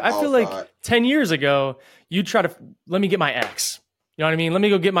 outside. Where I feel like 10 years ago, you'd try to, let me get my X. You know what I mean? Let me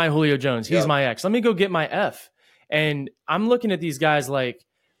go get my Julio Jones. He's my X. Let me go get my F. And I'm looking at these guys like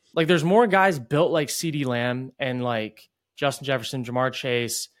there's more guys built like CeeDee Lamb and like Justin Jefferson, Jamar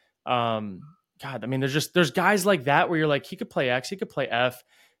Chase. God, I mean, there's guys like that where you're like, he could play X, he could play F.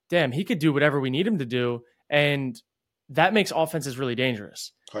 Damn, he could do whatever we need him to do. And that makes offenses really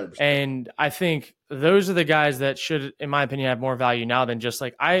dangerous. 100%. And I think those are the guys that should, in my opinion, have more value now than just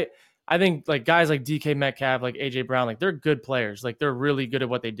like, I think like guys like DK Metcalf, like AJ Brown, like they're good players. Like they're really good at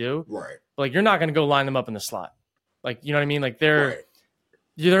what they do. Right. But like, you're not going to go line them up in the slot. Like, you know what I mean? Like they're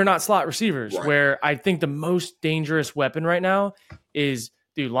not slot receivers, where I think the most dangerous weapon right now is,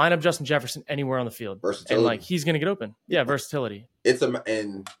 dude, line up Justin Jefferson anywhere on the field. Versatility. And like, he's going to get open. Yeah. Versatility.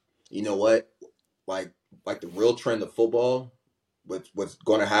 And you know what? Like the real trend of football, what's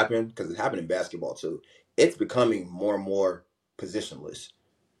going to happen, because it happened in basketball too, it's becoming more and more positionless.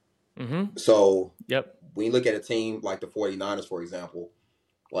 Mm-hmm. So when you look at a team like the 49ers, for example,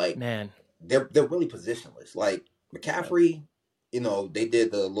 like, man, they're really positionless. Like McCaffrey, they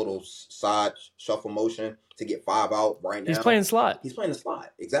did the little side shuffle motion to get 5 out right now. He's playing slot.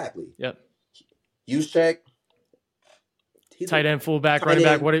 Exactly. Yep. Juszczyk. Tight end, fullback, running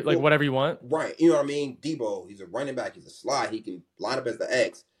back, whatever you want. Right. You know what I mean? Debo, he's a running back. He's a slot. He can line up as the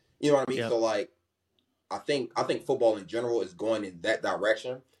X. You know what I mean? Yep. So like, I think football in general is going in that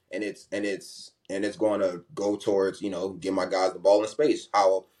direction, and it's going to go towards, give my guys the ball in space.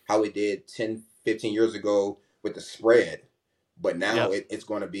 How it did 10, 15 years ago with the spread, but now it's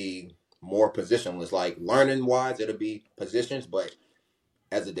going to be more positionless. Like, learning wise, it'll be positions, but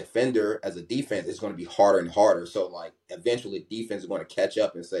as a defender, as a defense, it's going to be harder and harder. So, like, eventually defense is going to catch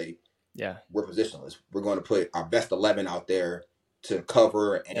up and say, we're positionless. We're going to put our best 11 out there to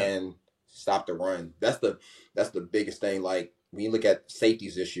cover and stop the run. That's the biggest thing. Like, when you look at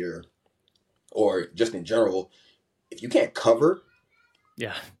safeties this year, or just in general, if you can't cover,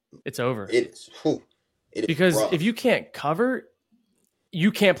 it's over. It is. It is because rough. If you can't cover,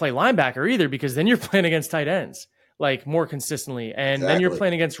 you can't play linebacker either, because then you're playing against tight ends like more consistently, and then you're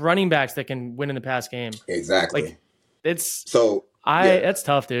playing against running backs that can win in the pass game. Exactly. Like, it's so that's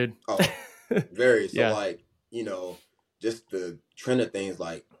tough, dude. Oh, very. So like, just the trend of things,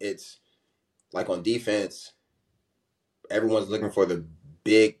 like, it's like on defense, everyone's looking for the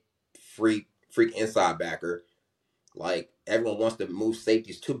big freak inside backer. Like, everyone wants to move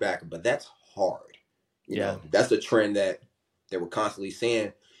safeties to backer, but that's hard. You know, that's a trend that we're constantly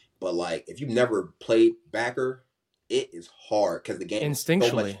seeing. But like, if you've never played backer, it is hard because the game is so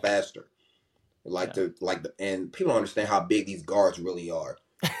much faster. And people don't understand how big these guards really are.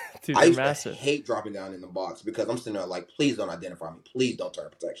 Dude, I used massive. to hate dropping down in the box because I'm sitting there like, please don't identify me. Please don't turn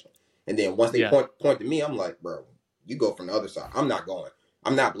protection. And then once they point to me, I'm like, bro, you go from the other side. I'm not going.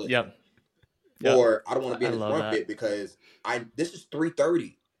 I'm not blitzing. Yep. Or I don't want to be in the front bit because this is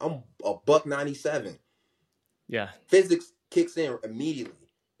 330. I'm a $197. Yeah. Physics kicks in immediately.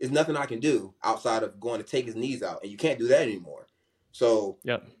 There's nothing I can do outside of going to take his knees out, and you can't do that anymore. So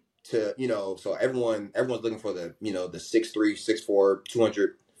so everyone's looking for the the 6'3",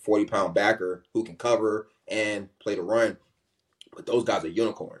 6'4", 240-pound backer who can cover and play the run. But those guys are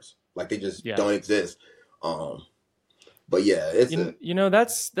unicorns. Like, they just don't exist. But yeah,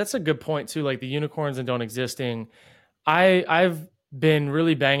 it's that's a good point too. Like, the unicorns and don't existing. I've been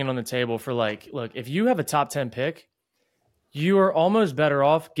really banging on the table for, like, look, if you have a top 10 pick, you are almost better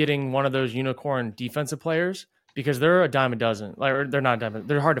off getting one of those unicorn defensive players, because they're a dime a dozen. Like, or they're not a dime,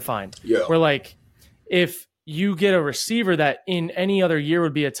 they're hard to find. Yeah. Where, like, if you get a receiver that in any other year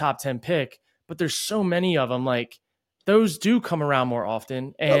would be a top 10 pick, but there's so many of them. Like those do come around more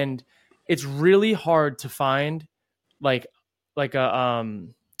often, and it's really hard to find like a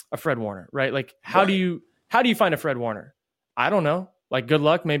Fred Warner, right? Like how do you find a Fred Warner? I don't know. Like good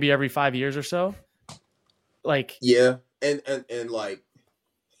luck, maybe every 5 years or so. Like yeah, and like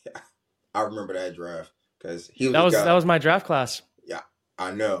I remember that draft because he was that was my draft class. Yeah,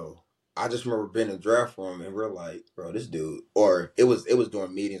 I know. I just remember being in the draft room and we're like, bro, this dude. Or it was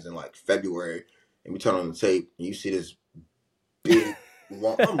during meetings in like February, and we turn on the tape and you see this big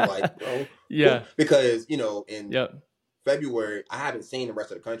long. I'm like, bro, yeah, because in February I haven't seen the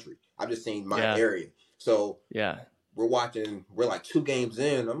rest of the country. I've just seen my area. So we're like 2 games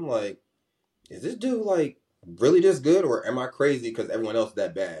in. I'm like, is this dude like really this good, or am I crazy because everyone else is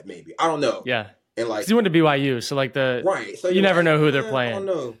that bad? Maybe I don't know. Yeah. And like he went to BYU, so like so you never know who they're playing. I don't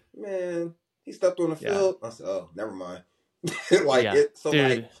know, man. He stepped on the field. I said, "Oh, never mind." Like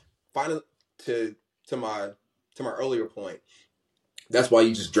finally, to my earlier point, that's why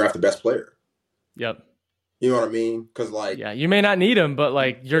you just draft the best player. Yep. You know what I mean? Because you may not need him, but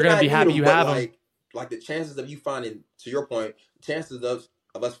like you're gonna be happy you have him. Like the chances of you finding, to your point, chances of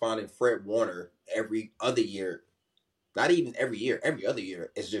us finding Fred Warner every other year, not even every year, every other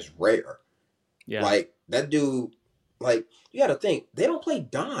year, is just rare. Yeah. Like that dude, like you got to think they don't play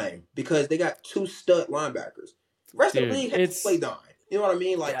dime because they got 2 stud linebackers. The rest of the league has to play dime. You know what I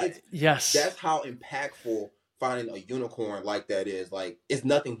mean? Like that's how impactful finding a unicorn like that is. Like it's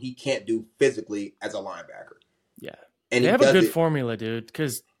nothing he can't do physically as a linebacker. Yeah, and they have a good formula, dude,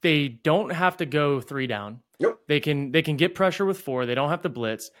 because they don't have to go 3 down. Nope. They can get pressure with 4. They don't have to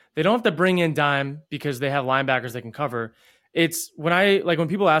blitz. They don't have to bring in dime because they have linebackers they can cover. It's when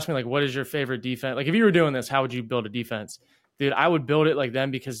people ask me like, what is your favorite defense? Like if you were doing this, how would you build a defense? Dude, I would build it like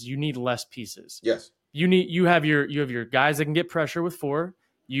them because you need less pieces. Yes. You have your guys that can get pressure with 4.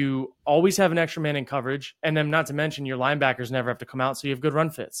 You always have an extra man in coverage. And then not to mention your linebackers never have to come out. So you have good run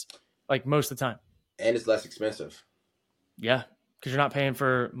fits like most of the time. And it's less expensive. Yeah. Because you're not paying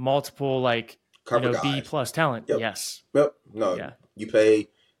for multiple like B+ talent. Yep. Yes. Yep. No. Yeah. You pay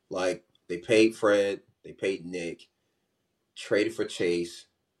they paid Fred, they paid Nick, traded for Chase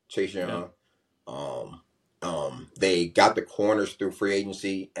Young. They got the corners through free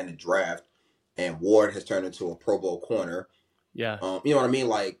agency and the draft, and Ward has turned into a Pro Bowl corner. Yeah. You know what I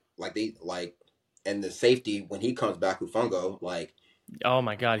mean? And the safety when he comes back, Ufungo, oh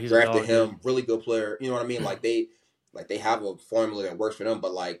my God, he's drafted him, really good player. You know what I mean? They have a formula that works for them,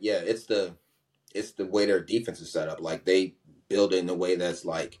 but it's the way their defense is set up. Like they build it in a way that's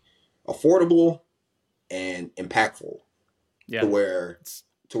affordable and impactful. Yeah. To where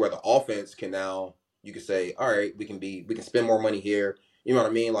the offense can now, you can say, all right, we can spend more money here. You know what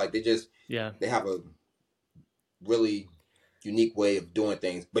I mean? They have a really unique way of doing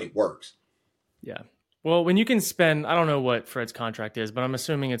things, but it works. Yeah. Well, when you can spend, I don't know what Fred's contract is, but I'm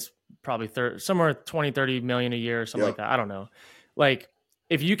assuming it's probably somewhere 20, 30 million a year or something like that. I don't know. Like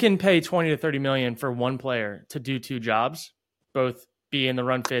if you can pay 20 to 30 million for one player to do 2 jobs, both be in the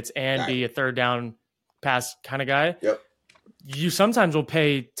run fits and be a third down pass kind of guy. Yep. You sometimes will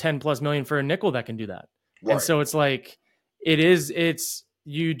pay 10+ million for a nickel that can do that. Right. And so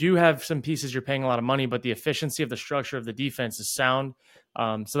you do have some pieces you're paying a lot of money, but the efficiency of the structure of the defense is sound.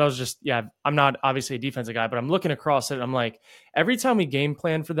 So that was just, I'm not obviously a defensive guy, but I'm looking across it. I'm like, every time we game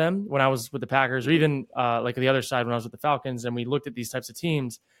plan for them, when I was with the Packers or even the other side, when I was with the Falcons and we looked at these types of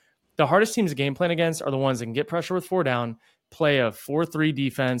teams, the hardest teams to game plan against are the ones that can get pressure with 4 down, play a 4-3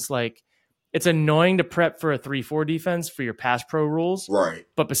 defense. It's annoying to prep for a 3-4 defense for your pass pro rules. Right.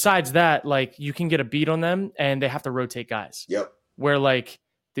 But besides that, you can get a beat on them and they have to rotate guys. Yep. Where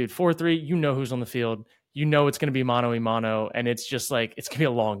 4-3, you know who's on the field. You know it's going to be mano-a-mano, and it's just it's going to be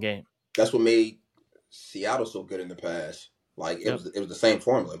a long game. That's what made Seattle so good in the past. It was the same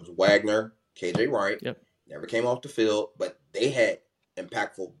formula. It was Wagner, KJ Wright. Yep. Never came off the field, but they had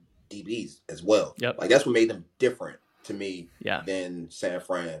impactful DBs as well. Yep. That's what made them different to me than San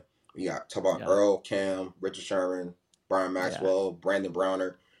Fran. You got talk about Earl, Cam, Richard Sherman, Brian Maxwell, Brandon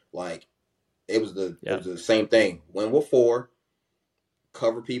Browner. It was the same thing. Win with 4,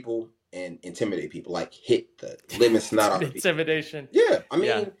 cover people and intimidate people. Hit the living snot out of people. Intimidation. Yeah, I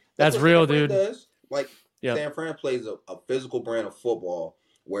mean that's real, dude. Does. San Fran plays a physical brand of football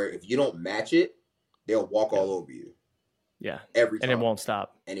where if you don't match it, they'll walk all over you. Yeah, every time, and it won't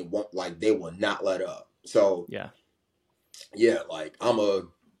stop. And it won't they will not let up. So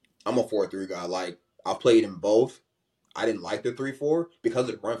I'm a 4-3 guy. I played in both. I didn't like the 3-4 because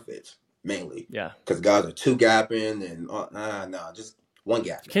of the run fits mainly. Yeah, because guys are 2 gapping and just 1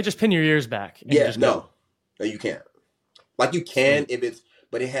 gap. You can't just pin your ears back. And No, you can't. Like you can if it's,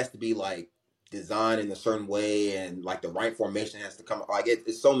 but it has to be like designed in a certain way, and like the right formation has to come. Like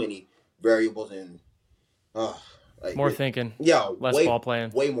it's so many variables and like more thinking. Yeah, less ball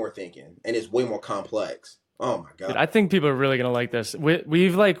playing. Way more thinking, and it's way more complex. Oh my god! Dude, I think people are really gonna like this.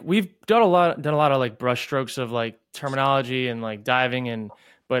 We've done a lot of like brush strokes of like terminology and like diving,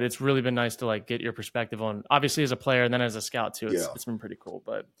 but it's really been nice to like get your perspective on, obviously as a player and then as a scout too. It's been pretty cool.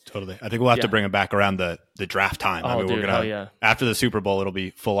 But totally, I think we'll have to bring it back around the draft time. I mean, dude, we're gonna after the Super Bowl, it'll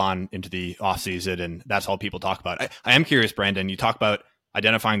be full on into the off season, and that's all people talk about. I am curious, Brandon. You talk about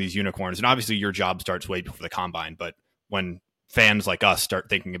identifying these unicorns, and obviously your job starts way before the combine. But when fans like us start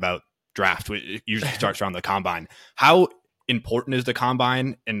thinking about draft, it usually starts around the combine. How important is the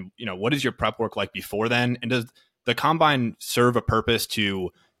combine, and what is your prep work like before then? And does the combine serve a purpose to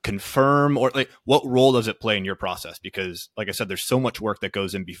confirm, or like what role does it play in your process? Because like I said, there's so much work that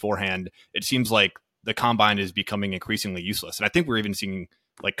goes in beforehand. It seems like the combine is becoming increasingly useless, and I think we're even seeing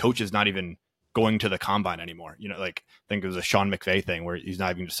like coaches not even going to the combine anymore. Like I think it was a Sean McVay thing where he's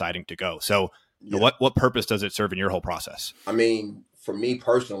not even deciding to go. So what purpose does it serve in your whole process? I mean, for me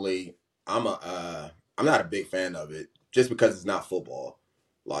personally, I'm not a big fan of it just because it's not football.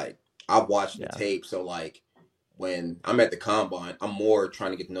 Like I've watched the tape, so like when I'm at the combine, I'm more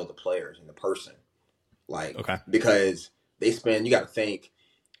trying to get to know the players and the person. Like because you got to think,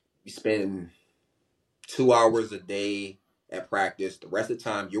 you spend 2 hours a day at practice. The rest of the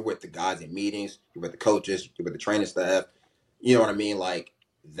time you're with the guys in meetings, you're with the coaches, you're with the training staff. You know what I mean? Like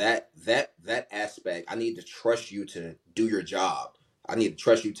that aspect, I need to trust you to do your job. I need to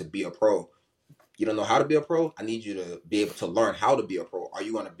trust you to be a pro. You don't know how to be a pro? I need you to be able to learn how to be a pro. Are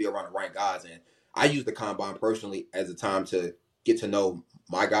you going to be around the right guys? And I use the combine personally as a time to get to know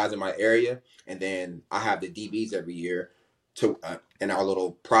my guys in my area. And then I have the DBs every year to in our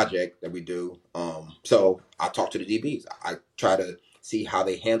little project that we do. So I talk to the DBs. I try to see how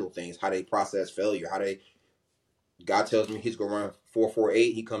they handle things, how they process failure, God tells me he's going to run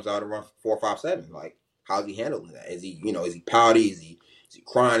 4.48. He comes out and run 4.57. Like, how's he handling that? Is he pouty? Is he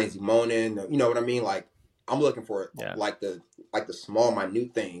crying? Is he moaning? You know what I mean? Like, I'm looking for like the small,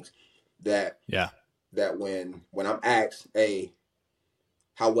 minute things that when I'm asked, hey,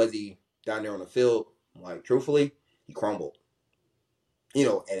 how was he down there on the field? I'm like, truthfully, he crumbled. And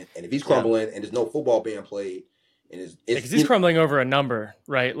if he's crumbling and there's no football being played, and because he's crumbling over a number,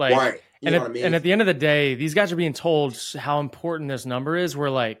 right? Like, right. You know what I mean? And at the end of the day, these guys are being told how important this number is. We're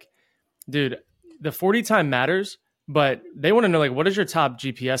like, dude, the 40 time matters, but they want to know, like, what is your top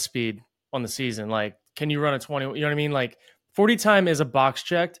GPS speed on the season? Like, can you run a 20? You know what I mean? Like, 40 time is a box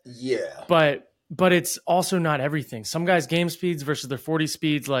checked. Yeah. But it's also not everything. Some guys' game speeds versus their 40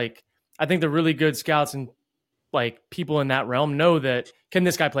 speeds. Like, I think the really good scouts and like people in that realm know that, can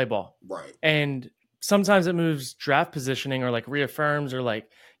this guy play ball? Right. And sometimes it moves draft positioning or like reaffirms, or like,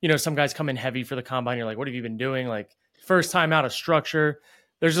 some guys come in heavy for the combine. You're like, what have you been doing? Like, first time out of structure.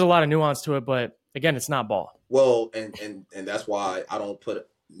 There's just a lot of nuance to it, but again, it's not ball. Well, and that's why I don't put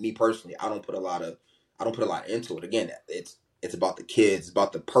a lot into it. Again, it's about the kids, it's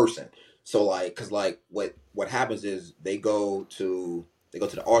about the person. So like, cause like what happens is they go to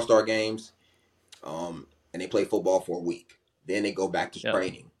the All-Star games, and they play football for a week. Then they go back to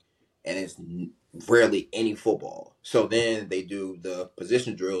training, and it's rarely any football. So then they do the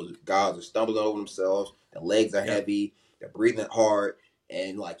position drills. Guys are stumbling over themselves. Their legs are heavy. They're breathing hard.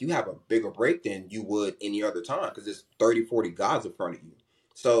 And, like, you have a bigger break than you would any other time because there's 30, 40 guys in front of you.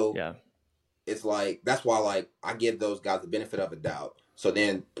 So it's like, that's why, like, I give those guys the benefit of a doubt. So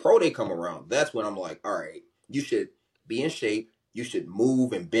then pro day come around. That's when I'm like, all right, you should be in shape. You should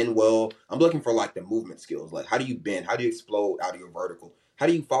move and bend well. I'm looking for, like, the movement skills. Like, how do you bend? How do you explode out of your vertical? How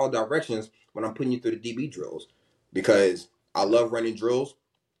do you follow directions when I'm putting you through the DB drills? Because I love running drills,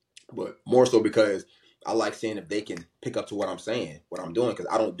 but more so because I like seeing if they can pick up to what I'm saying, what I'm doing, because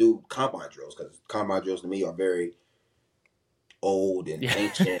I don't do combine drills, because combine drills to me are very old and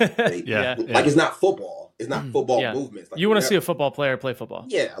ancient. Like, it's not football. It's not football movements. Like, you want to see a football player play football.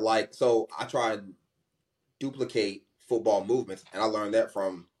 Yeah, like, so I try and duplicate football movements, and I learned that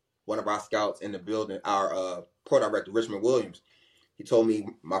from one of our scouts in the building, our pro director, Richmond Williams. He told me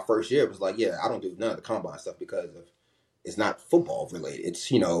my first year was like, I don't do none of the combine stuff because it's not football related.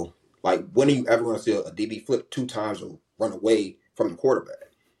 It's, like, when are you ever going to see a DB flip 2 times or run away from the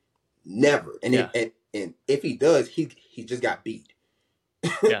quarterback? Never. And and if he does, he just got beat.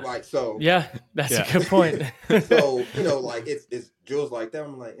 Like, so. Yeah, that's a good point. So, like, it's drills like that.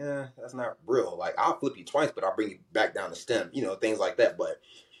 I'm like, that's not real. Like, I'll flip you twice, but I'll bring you back down the stem, things like that. But,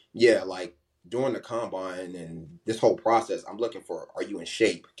 like, during the combine and this whole process, I'm looking for, are you in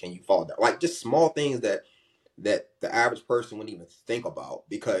shape? Can you fall down? Like, just small things that that the average person wouldn't even think about,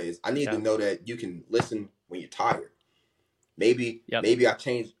 because I need to know that you can listen when you're tired. Maybe I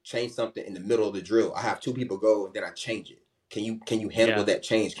change something in the middle of the drill. I have two people go and then I change it. Can you handle that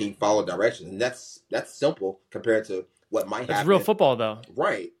change? Can you follow directions? And that's simple compared to what might happen. It's real football though.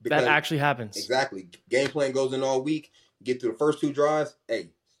 Right. That actually happens. Exactly. Game plan goes in all week. Get through the first two drives.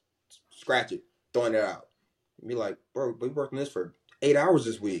 Hey, scratch it. Throwing it out. Be like, bro, we worked on this for 8 hours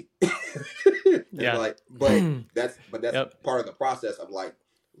this week. Like, but that's part of the process of like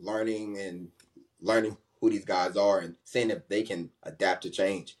learning who these guys are and seeing if they can adapt to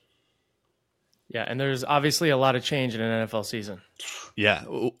change. Yeah, and there's obviously a lot of change in an NFL season. Yeah.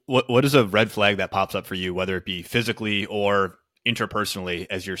 What is a red flag that pops up for you, whether it be physically or interpersonally,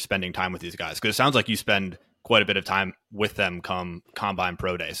 as you're spending time with these guys? Because it sounds like you spend quite a bit of time with them come Combine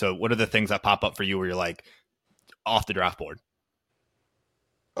Pro Day. So what are the things that pop up for you where you're like off the draft board?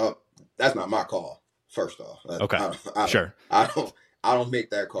 That's not my call, first off. Okay. Sure. I don't make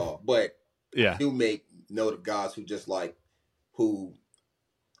that call. But yeah, I do make note of guys who just like who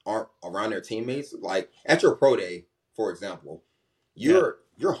aren't around their teammates. Like at your pro day, for example, you're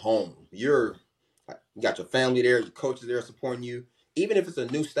home. You got your family there, your coaches there supporting you. Even if it's a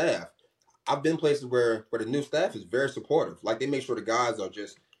new staff, I've been places where the new staff is very supportive. Like they make sure the guys are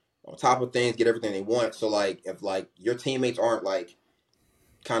just on top of things, get everything they want. So like if like your teammates aren't like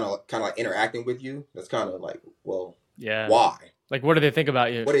kind of like interacting with you, that's kind of like, well, why? Like what do they think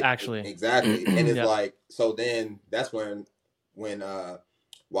about you actually? Exactly. And it's like, so then that's when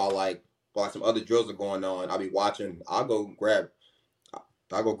while some other drills are going on, I'll be watching. I'll go grab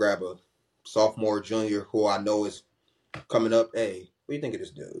a sophomore, junior who I know is coming up. Hey, what do you think of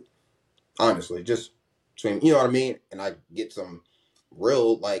this dude? Honestly, just between, you know what I mean? And I get some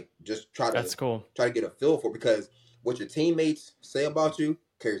real, like, just try to get a feel for it, because what your teammates say about you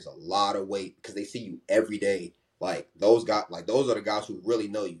carries a lot of weight because they see you every day. Like those are the guys who really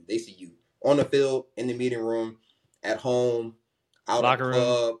know you. They see you on the field, in the meeting room, at home, out at the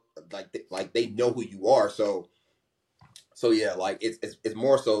club. Like they know who you are. So yeah, like it's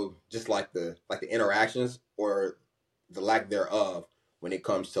more so just like the interactions or the lack thereof when it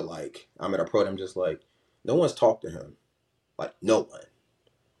comes to like, I'm at a pro, I'm just like, no one's talked to him. Like no one.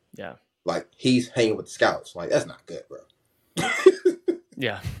 Yeah. Like he's hanging with the scouts. Like that's not good, bro.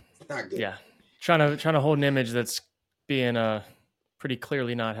 Yeah. It's not good. Yeah. Trying to hold an image that's being pretty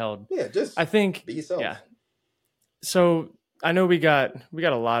clearly not held. Yeah, just I think be yourself. Yeah. So I know we got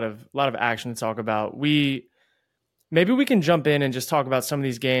a lot of action to talk about. Maybe we can jump in and just talk about some of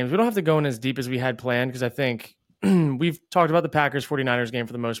these games. We don't have to go in as deep as we had planned, because I think we've talked about the Packers 49ers game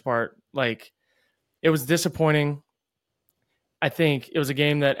for the most part. Like it was disappointing. I think it was a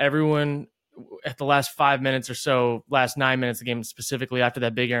game that everyone at the last 5 minutes or so, last 9 minutes of the game specifically, after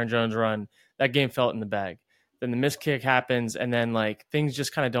that big Aaron Jones run, that game felt in the bag. Then the missed kick happens, and then like things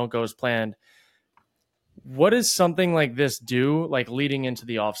just kind of don't go as planned. What does something like this do, like leading into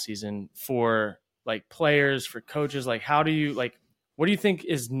the offseason, for like players, for coaches? Like how do you what do you think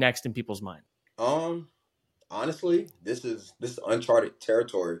is next in people's mind? Honestly, this is uncharted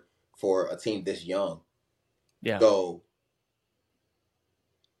territory for a team this young. Yeah. So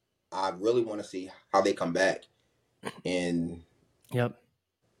I really want to see how they come back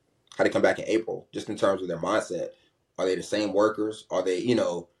how they come back in April, just in terms of their mindset. Are they the same workers? Are they,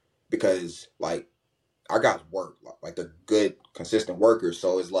 because like our guys work like they're good, consistent workers.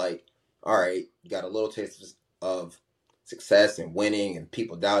 So it's like, all right, you got a little taste of success and winning and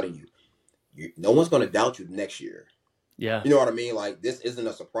people doubting you. No one's going to doubt you next year. Yeah. You know what I mean? Like this isn't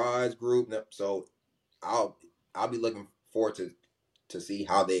a surprise group. So I'll be looking forward to see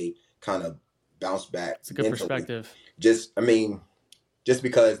how they kind of bounce back. It's a good perspective. Just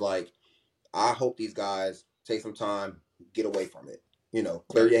because like, I hope these guys take some time, get away from it,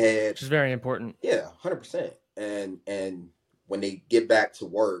 clear your head. Which is very important. Yeah, 100%. And when they get back to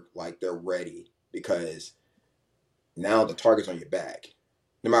work, like they're ready, because now the target's on your back.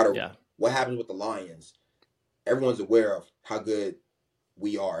 No matter what happens with the Lions, everyone's aware of how good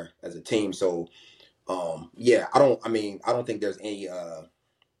we are as a team. So, I don't think there's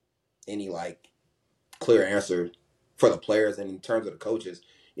any like clear answer for the players. And in terms of the coaches,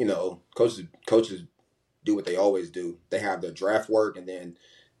 coaches do what they always do. They have their draft work and then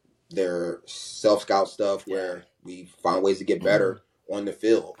their self-scout stuff where we find ways to get better on the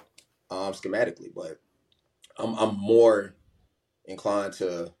field, schematically. But I'm more inclined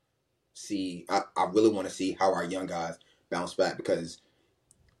to see. I really want to see how our young guys bounce back, because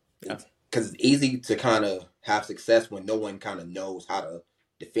it's easy to kind of have success when no one kind of knows how to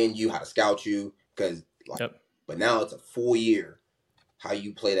defend you, how to scout you. Because but now it's a full year. How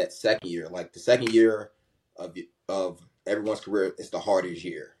you play that second year? Like the second year of everyone's career, it's the hardest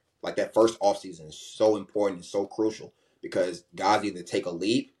year. Like that first offseason is so important and so crucial because guys either take a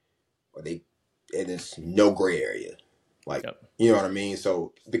leap or and it's no gray area. Like, you know what I mean?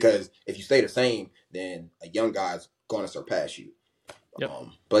 So, because if you stay the same, then a young guy's going to surpass you. Yep.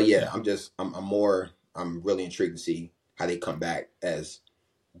 But yeah, I'm really intrigued to see how they come back as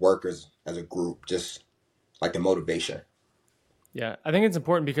workers, as a group, just like the motivation. Yeah, I think it's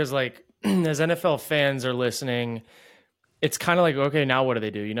important because like as NFL fans are listening, it's kind of like, okay, now what do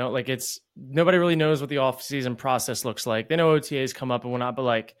they do? You know, like nobody really knows what the off-season process looks like. They know OTAs come up and whatnot, but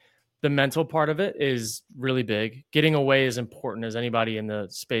like the mental part of it is really big. Getting away is important, as anybody in the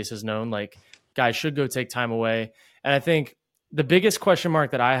space has known. Like guys should go take time away. And I think the biggest question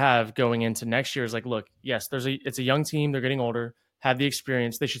mark that I have going into next year is like, look, yes, it's a young team. They're getting older, have the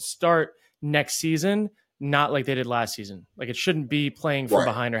experience. They should start next season, not like they did last season. Like it shouldn't be playing from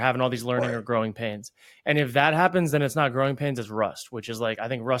behind or having all these learning or growing pains. And if that happens, then it's not growing pains, it's rust, which is like, I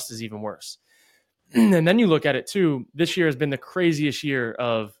think rust is even worse. And then you look at it too, this year has been the craziest year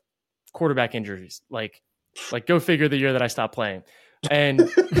of quarterback injuries. Like go figure the year that I stopped playing. And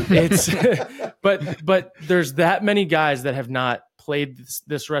it's, but there's that many guys that have not played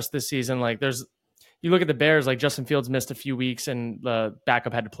this rest this season. Like you look at the Bears, like Justin Fields missed a few weeks and the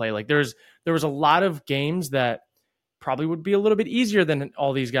backup had to play. Like there was a lot of games that probably would be a little bit easier than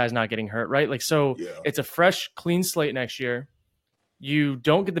all these guys not getting hurt, right? Like, so it's a fresh, clean slate next year. You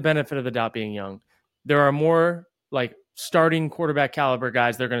don't get the benefit of the doubt being young. There are more like starting quarterback caliber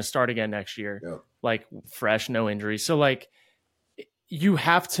guys that are going to start again next year, like fresh, no injuries. So like you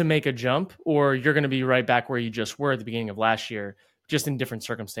have to make a jump or you're going to be right back where you just were at the beginning of last year, just in different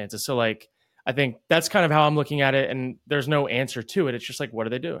circumstances. So like, I think that's kind of how I'm looking at it. And there's no answer to it. It's just like, what do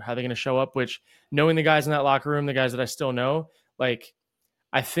they do? How are they going to show up? Which, knowing the guys in that locker room, the guys that I still know, like,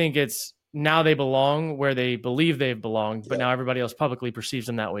 I think it's now they belong where they believe they've belonged, but now everybody else publicly perceives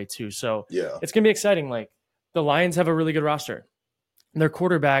them that way too. So it's going to be exciting. Like the Lions have a really good roster. Their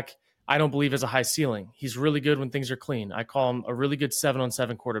quarterback, I don't believe has a high ceiling. He's really good when things are clean. I call him a really good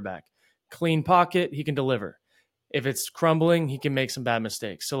 7-on-7 quarterback. Clean pocket, he can deliver. If it's crumbling, he can make some bad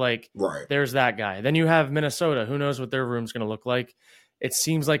mistakes. So, like, there's that guy. Then you have Minnesota. Who knows what their room's going to look like? It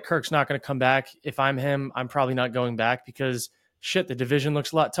seems like Kirk's not going to come back. If I'm him, I'm probably not going back because, shit, the division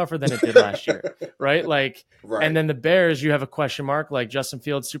looks a lot tougher than it did last year, right? Like, and then the Bears, you have a question mark. Like, Justin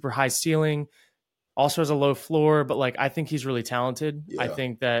Fields, super high ceiling, also has a low floor, but, like, I think he's really talented. I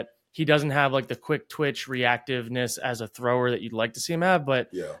think that he doesn't have like the quick twitch reactiveness as a thrower that you'd like to see him have,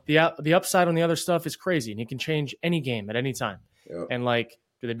 but the upside on the other stuff is crazy and he can change any game at any time. And like,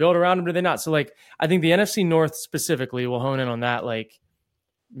 do they build around him? Do they not? So like, I think the NFC North specifically will hone in on that. Like,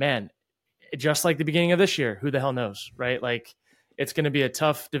 man, just like the beginning of this year, who the hell knows, right? Like it's going to be a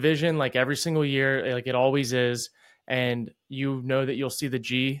tough division, like every single year, like it always is. And you know that you'll see the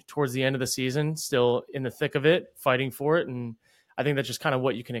G towards the end of the season, still in the thick of it, fighting for it. And I think that's just kind of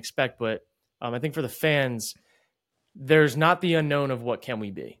what you can expect. But I think for the fans, there's not the unknown of what can we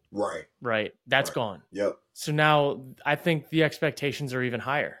be. Right. That's gone. So now I think the expectations are even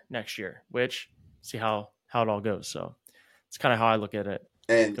higher next year, which see how it all goes. So it's kind of how I look at it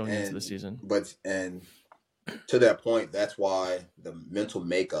going into the season. And to that point, that's why the mental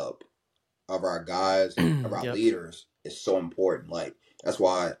makeup of our guys, of our leaders is so important. Like, that's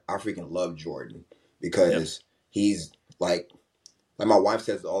why I freaking love Jordan because he's like my wife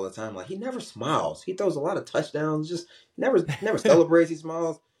says all the time, like he never smiles. He throws a lot of touchdowns, just never celebrates. He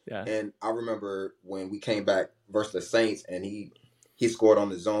smiles. And I remember when we came back versus the Saints and he scored on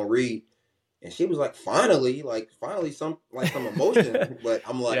the zone read and she was like, finally some emotion. But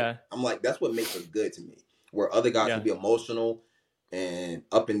I'm like, that's what makes us good to me. Where other guys can be emotional and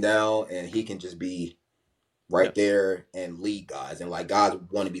up and down and he can just be right there and lead guys. And like guys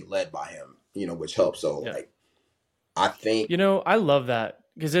want to be led by him, which helps. So like, I think, I love that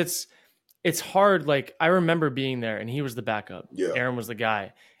because it's hard. Like I remember being there and he was the backup. Aaron was the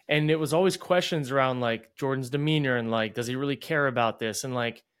guy. And it was always questions around like Jordan's demeanor and like, does he really care about this? And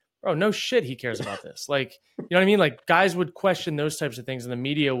like, bro, no shit, he cares about this. Like, you know what I mean? Like guys would question those types of things and the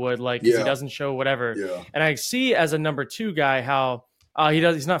media would like, he doesn't show whatever. And I see as a number 2 guy, how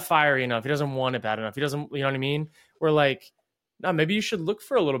he's not fiery enough. He doesn't want it bad enough. He doesn't, you know what I mean? We're like, no, maybe you should look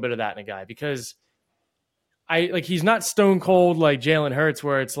for a little bit of that in a guy because he's not stone cold like Jalen Hurts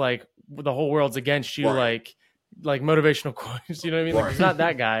where it's like the whole world's against you, like motivational quotes, you know what I mean? Like he's not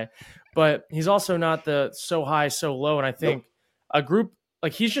that guy, but he's also not the so high, so low. And I think a group,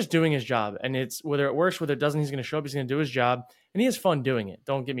 like he's just doing his job and it's whether it works, whether it doesn't, he's going to show up, he's going to do his job and he has fun doing it.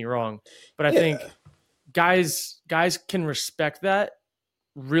 Don't get me wrong. But I think guys can respect that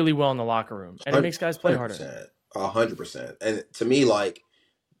really well in the locker room, and it makes guys play harder. 100%. And to me, like,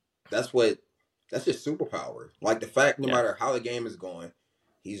 that's just superpower. Like, the fact, no matter how the game is going,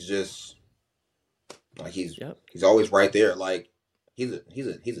 he's just like he's always right there. Like, he's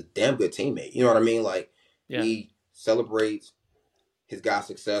a damn good teammate. You know what I mean? Like, he celebrates his guys'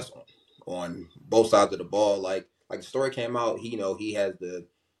 success on both sides of the ball. Like the story came out, he has the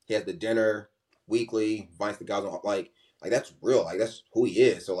dinner weekly, invites the guys on, like that's real. Like, that's who he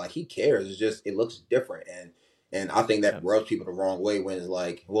is. So, like, he cares. It's just, it looks different. And I think that rubs people the wrong way when it's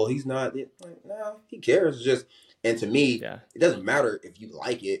like, well, he's not. Like, no, he cares. It's just, and to me, it doesn't matter if you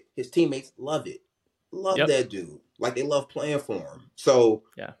like it. His teammates love it. Love that dude. Like, they love playing for him. So,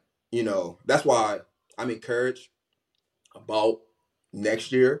 that's why I'm encouraged about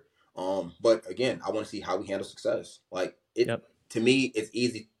next year. But again, I want to see how we handle success. Like, to me, it's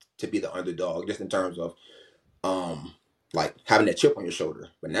easy to be the underdog, just in terms of like having that chip on your shoulder.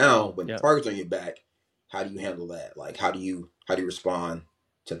 But now, when the target's on your back, how do you handle that? Like, how do you respond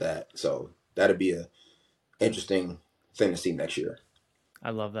to that? So that'd be a interesting thing to see next year.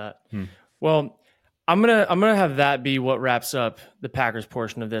 I love that. Well, I'm gonna have that be what wraps up the Packers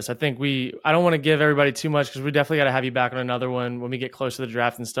portion of this. I think I don't want to give everybody too much, because we definitely got to have you back on another one when we get close to the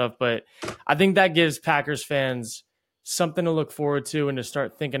draft and stuff. But I think that gives Packers fans something to look forward to and to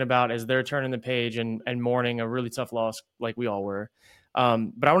start thinking about as they're turning the page and mourning a really tough loss like we all were.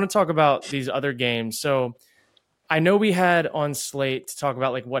 But I want to talk about these other games. So I know we had on slate to talk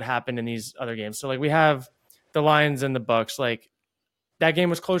about like what happened in these other games. So like we have the Lions and the Bucks. Like, that game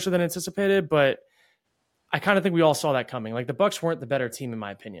was closer than anticipated, but I kind of think we all saw that coming. Like, the Bucks weren't the better team, in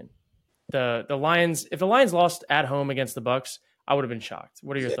my opinion. The Lions, if the Lions lost at home against the Bucks, I would have been shocked.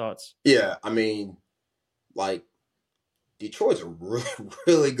 What are your thoughts? Yeah, I mean, like, Detroit's a really,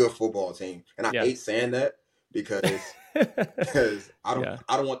 really good football team, and I hate saying that because I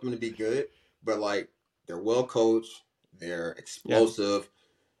don't want them to be good, but like, they're well coached, they're explosive.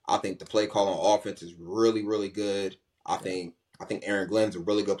 I think the play call on offense is really, really good. I think Aaron Glenn's a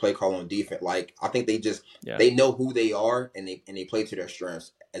really good play call on defense. Like, I think they just they know who they are, and they play to their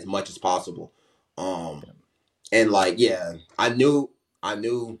strengths as much as possible. And like, I knew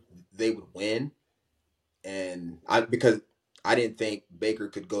they would win, and because I didn't think Baker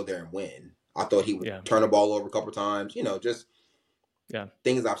could go there and win. I thought he would turn the ball over a couple of times. Just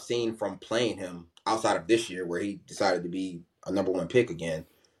things I've seen from playing him outside of this year, where he decided to be a number one pick again.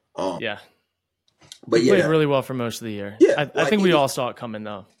 But he played really well for most of the year. I think we all saw it coming,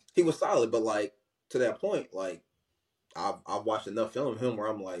 though. He was solid, but like, to that point, like, I've watched enough film of him where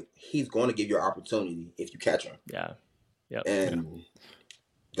I'm like, he's going to give you an opportunity if you catch him. And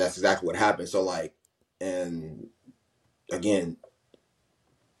that's exactly what happened. So like, and again,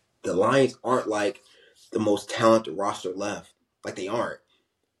 the Lions aren't like the most talented roster left. Like, they aren't,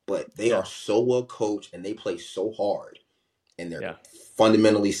 but they are so well coached, and they play so hard, and they're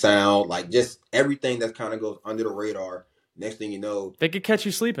fundamentally sound. Like, just everything that kind of goes under the radar. Next thing you know, they could catch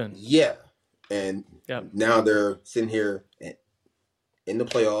you sleeping. And now they're sitting here in the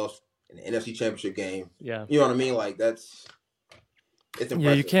playoffs, in the NFC Championship game. You know what I mean? Like, it's impressive.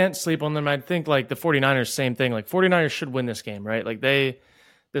 Yeah, you can't sleep on them. I think like the 49ers, same thing. Like, 49ers should win this game, right? Like,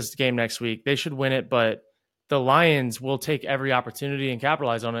 this game next week, they should win it, but the Lions will take every opportunity and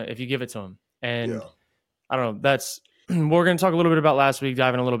capitalize on it if you give it to them. And I don't know, we're going to talk a little bit about last week,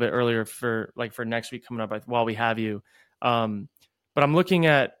 diving a little bit earlier for next week coming up while we have you. But I'm looking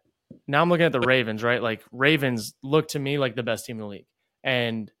at the Ravens, right? Like, Ravens look to me like the best team in the league,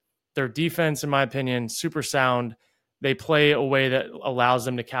 and their defense, in my opinion, super sound. They play a way that allows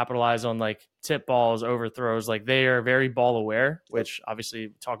them to capitalize on like tip balls, overthrows. Like, they are very ball aware, which obviously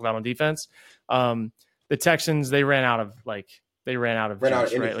we talk about on defense. The Texans, they ran out of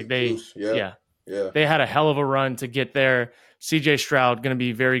juice, right? Like, they had a hell of a run to get there. CJ Stroud going to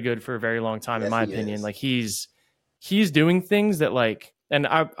be very good for a very long time, in my opinion. Like, he's doing things that, like, and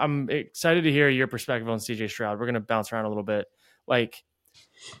I'm excited to hear your perspective on CJ Stroud. We're going to bounce around a little bit. Like,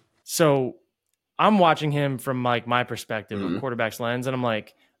 so I'm watching him from like my perspective, a quarterback's lens, and I'm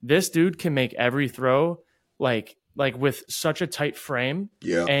like, this dude can make every throw like with such a tight frame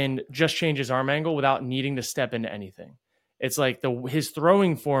and just change his arm angle without needing to step into anything. It's like his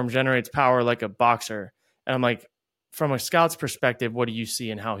throwing form generates power like a boxer. And I'm like, from a scout's perspective, what do you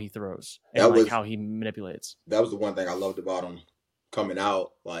see in how he throws and how he manipulates? That was the one thing I loved about him coming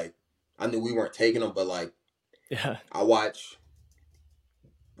out. Like, I knew we weren't taking him, but like,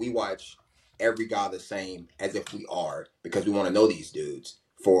 we watch every guy the same as if we are, because we want to know these dudes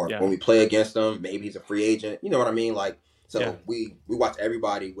for when we play against them. Maybe he's a free agent. You know what I mean? Like, so we watch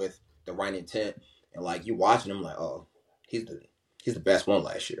everybody with the right intent, and like, you watching him like, oh, he's he's the best one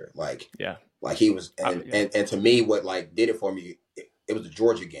last year. Like he was, and to me, what like did it for me, it was the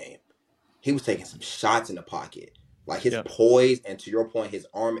Georgia game. He was taking some shots in the pocket. Like his poise and, to your point, his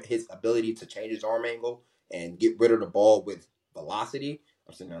ability to change his arm angle and get rid of the ball with velocity.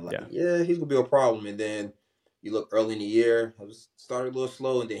 I'm sitting there like, he's gonna be a problem. And then you look early in the year, it started a little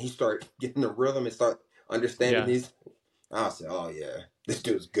slow, and then he started getting the rhythm and start understanding these. I said, oh yeah, this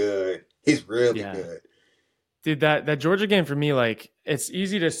dude's good. He's really good. Dude, that Georgia game for me, like, it's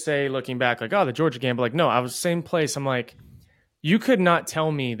easy to say looking back, like, oh, the Georgia game, but like, no, I was same place. I'm like, you could not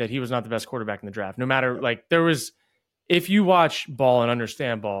tell me that he was not the best quarterback in the draft. No matter, like, there was, if you watch ball and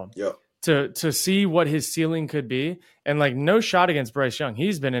understand ball, to see what his ceiling could be, and like, no shot against Bryce Young.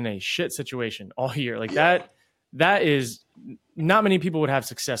 He's been in a shit situation all year. Like that is, not many people would have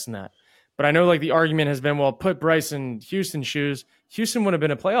success in that. But I know like the argument has been, well, put Bryce in Houston's shoes. Houston would have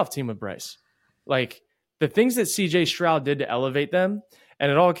been a playoff team with Bryce. Like, the things that CJ Stroud did to elevate them,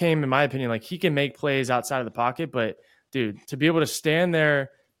 and it all came, in my opinion, like, he can make plays outside of the pocket, but dude, to be able to stand there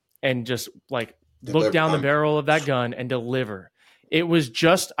and just like look down the barrel of that gun and deliver, it was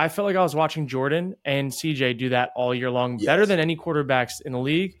just, I felt like I was watching Jordan and CJ do that all year long, better than any quarterbacks in the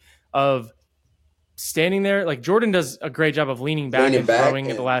league, of standing there. Like, Jordan does a great job of leaning back and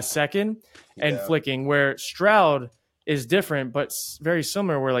throwing at the last second and flicking, where Stroud is different, but very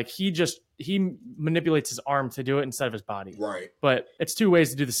similar, where like he manipulates his arm to do it instead of his body. Right. But it's two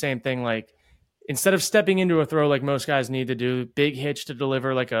ways to do the same thing. Like, instead of stepping into a throw like most guys need to do, big hitch to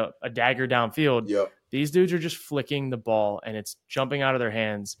deliver like a dagger downfield, these dudes are just flicking the ball and it's jumping out of their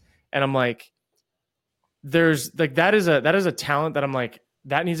hands. And I'm like, there's like, that is a talent that I'm like,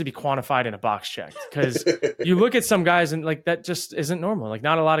 that needs to be quantified in a box check, because you look at some guys and like, that just isn't normal. Like,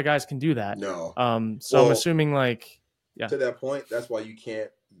 not a lot of guys can do that. No. So I'm assuming like, to that point, that's why you can't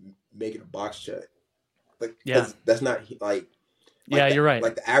make it a box check. Like, that's not like you're right.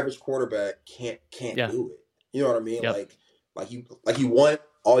 Like, the average quarterback can't do it. You know what I mean? Yep. Like you want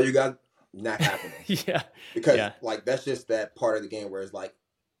all you got, not happening. Because like, that's just that part of the game where it's like,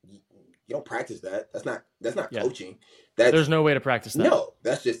 you don't practice that. That's not coaching. There's no way to practice that. No,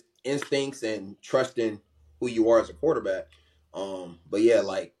 that's just instincts and trusting who you are as a quarterback. But yeah,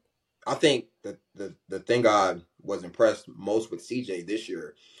 like, I think the thing I was impressed most with CJ this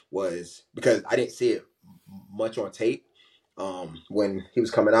year was, because I didn't see it much on tape when he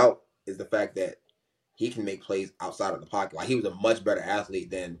was coming out, is the fact that he can make plays outside of the pocket. Like, he was a much better athlete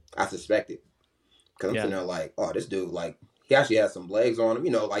than I suspected. Because I'm sitting there like, oh, this dude, like, he actually has some legs on him.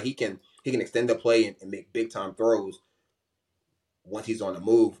 You know, like, he can extend the play and make big time throws once he's on the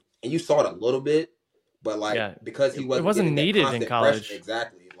move. And you saw it a little bit, but like, because he wasn't needed in college. Pressure,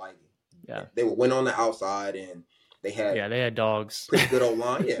 exactly. Like, they would win on the outside, and they had dogs. Pretty good old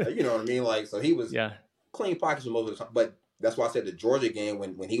line. Yeah, you know what I mean? Like, so he was clean pockets for most of the time. But that's why I said the Georgia game,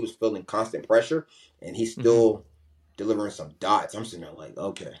 when he was feeling constant pressure and he's still delivering some dots, I'm sitting there like,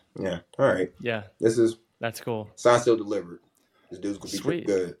 okay, yeah, all right. Yeah. That's cool. Sign still delivered. This dude's going to be pretty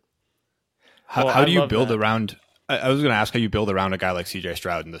good. How do you build around, I was going to ask how you build around a guy like CJ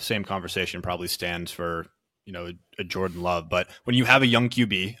Stroud, and the same conversation probably stands for, you know, a Jordan Love. But when you have a young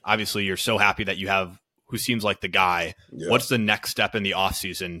QB, obviously you're so happy that you have who seems like the guy. Yeah. What's the next step in the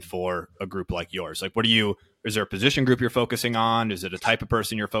offseason for a group like yours? Like, is there a position group you're focusing on? Is it a type of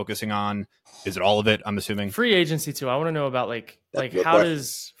person you're focusing on? Is it all of it, I'm assuming? Free agency too. I want to know about like how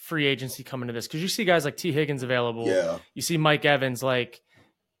does free agency come into this? Because you see guys like T. Higgins available. Yeah. You see Mike Evans. Like,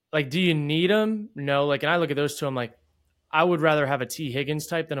 do you need him? No. Like, and I look at those two, I'm like, I would rather have a T. Higgins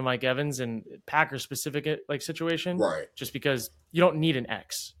type than a Mike Evans and Packers specific like situation. Right. Just because you don't need an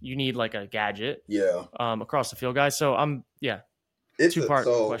X. You need like a gadget. Yeah. Across the field guy. So it's two-part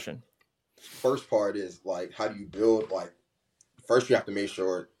question. First part is like, how do you build? Like, first you have to make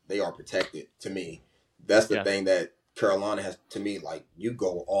sure they are protected. To me, that's the thing that Carolina has. To me, like, you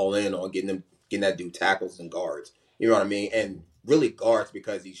go all in on getting that dude tackles and guards. You know what I mean? And really guards,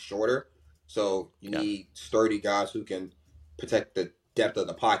 because he's shorter. So you need sturdy guys who can protect the depth of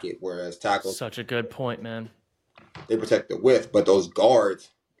the pocket, whereas tackles. Such a good point, man. They protect the width, but those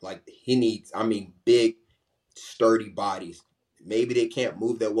guards, like, he needs, big, sturdy bodies. Maybe they can't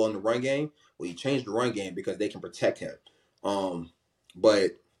move that well in the run game. Well, you change the run game because they can protect him.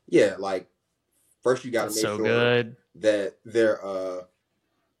 But yeah, like, first you got to make sure that they're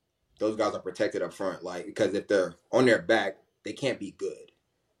those guys are protected up front. Like, because if they're on their back, they can't be good.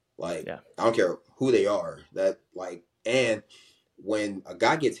 Like, I don't care who they are. That, like, and when a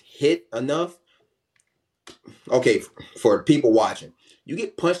guy gets hit enough, okay, for people watching, you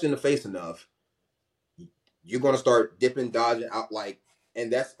get punched in the face enough, you're going to start dipping, dodging out, like,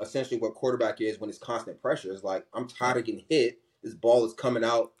 and that's essentially what quarterback is when it's constant pressure. It's like, I'm tired of getting hit, this ball is coming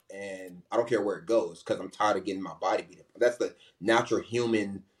out, and I don't care where it goes because I'm tired of getting my body beat up. That's the natural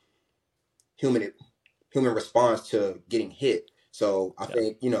human response to getting hit. So I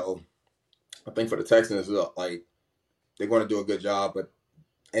think I think for the Texans, like they're going to do a good job, but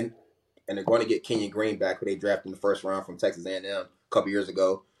and they're going to get Kenyon Green back, who they drafted in the first round from Texas A&M a couple years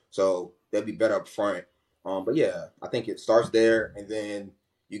ago. So they'll be better up front. But yeah, I think it starts there, and then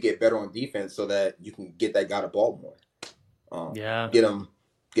you get better on defense so that you can get that guy the ball more. Get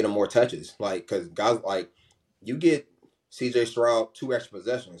him more touches, like because guys like you get C.J. Stroud 2 extra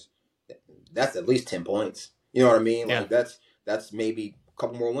possessions, that's at least 10 points. You know what I mean? Like that's maybe a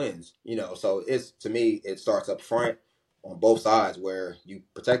couple more wins. So it's to me it starts up front on both sides where you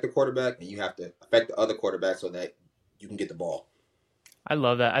protect the quarterback and you have to affect the other quarterback so that you can get the ball. I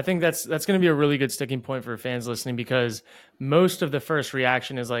love that. I think that's going to be a really good sticking point for fans listening because most of the first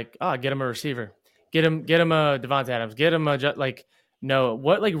reaction is like, get him a receiver, get him a Devontae Adams, get him no,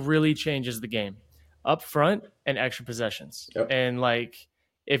 what like really changes the game up front and extra possessions. Yep. And like,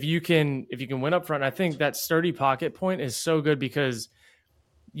 if you can win up front, I think that sturdy pocket point is so good because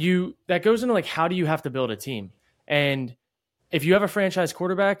that goes into like, how do you have to build a team? And if you have a franchise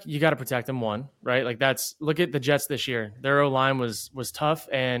quarterback, you got to protect them right? Like look at the Jets this year. Their O-line was tough,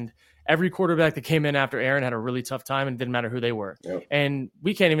 and every quarterback that came in after Aaron had a really tough time, and it didn't matter who they were. Yep. And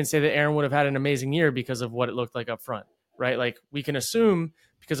we can't even say that Aaron would have had an amazing year because of what it looked like up front, right? Like we can assume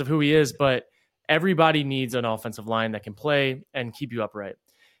because of who he is, but everybody needs an offensive line that can play and keep you upright.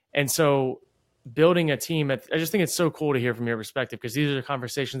 And so building a team, I just think it's so cool to hear from your perspective because these are the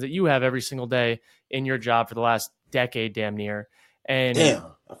conversations that you have every single day in your job for the last decade, damn near. And damn,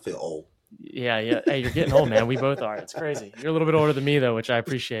 I feel old. Yeah. Hey, you're getting old, man. We both are. It's crazy. You're a little bit older than me though, which I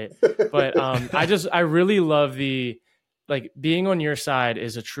appreciate. But I really love being on your side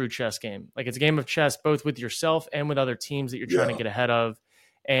is a true chess game. Like it's a game of chess, both with yourself and with other teams that you're trying to get ahead of.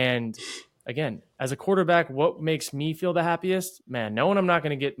 And again, as a quarterback, what makes me feel the happiest? Man, knowing I'm not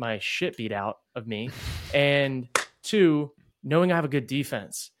going to get my shit beat out of me. And 2, knowing I have a good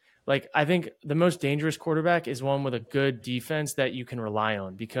defense. Like, I think the most dangerous quarterback is one with a good defense that you can rely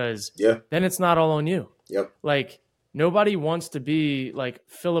on because then it's not all on you. Yep. Like, nobody wants to be like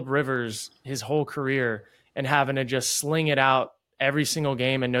Phillip Rivers his whole career and having to just sling it out every single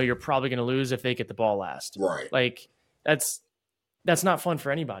game and know you're probably going to lose if they get the ball last. Right. Like, that's not fun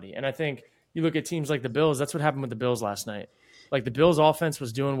for anybody. And I think you look at teams like the Bills, that's what happened with the Bills last night. Like, the Bills offense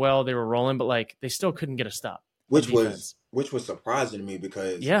was doing well. They were rolling, but, like, they still couldn't get a stop. Which was surprising to me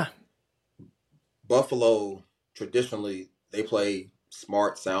because Buffalo, traditionally, they play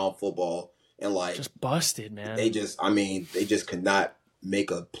smart, sound football. And, like, just busted, man. They just could not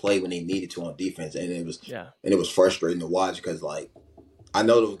make a play when they needed to on defense. And it was frustrating to watch because, like, I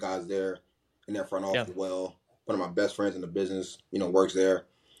know those guys there in their front office well. One of my best friends in the business, works there.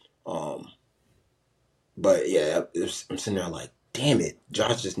 But yeah, I'm sitting there like, damn it,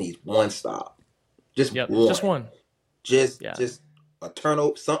 Josh just needs one stop. Just one. Just a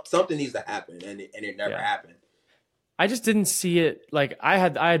turnover. Something needs to happen, and it never happened. I just didn't see it. Like I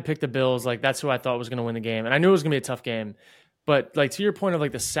had picked the Bills. Like that's who I thought was going to win the game, and I knew it was going to be a tough game. But like to your point of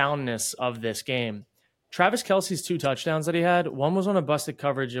like the soundness of this game, Travis Kelce's 2 touchdowns that he had, one was on a busted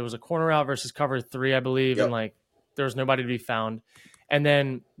coverage. It was a corner out versus cover 3, I believe, and like there was nobody to be found. And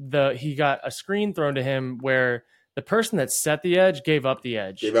then he got a screen thrown to him where the person that set the edge gave up the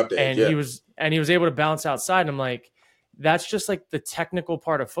edge. He was able to bounce outside. And I'm like, that's just like the technical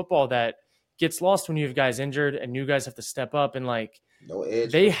part of football that gets lost when you have guys injured and new guys have to step up. And like, no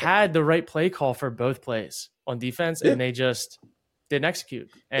edge. They had the right play call for both plays on defense, and they just didn't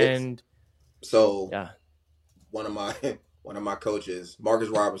execute. And one of my coaches, Marcus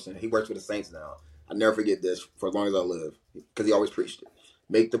Robertson, he works for the Saints now. I never forget this for as long as I live because he always preached it.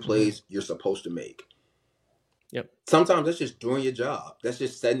 Make the plays you're supposed to make. Yep. Sometimes that's just doing your job. That's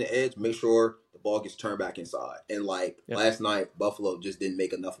just setting the edge, make sure the ball gets turned back inside. And last night, Buffalo just didn't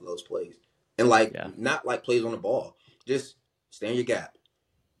make enough of those plays. And not like plays on the ball. Just stay in your gap.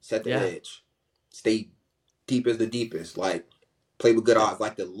 Set the edge. Stay deep as the deepest. Like play with good odds.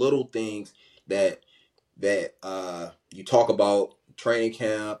 Like the little things that you talk about training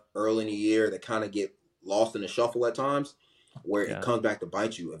camp early in the year that kind of get lost in the shuffle at times where it comes back to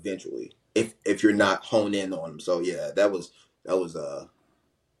bite you eventually if you're not honed in on them. So that was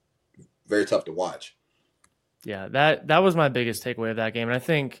very tough to watch. Yeah, that was my biggest takeaway of that game. And I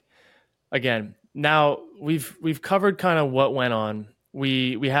think again, now we've covered kind of what went on.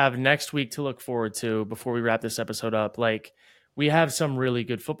 We have next week to look forward to before we wrap this episode up. Like we have some really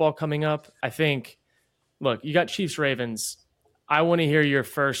good football coming up. I think look, you got Chiefs Ravens. I want to hear your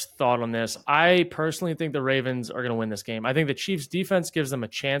first thought on this. I personally think the Ravens are going to win this game. I think the Chiefs' defense gives them a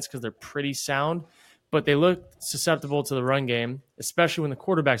chance because they're pretty sound, but they look susceptible to the run game, especially when the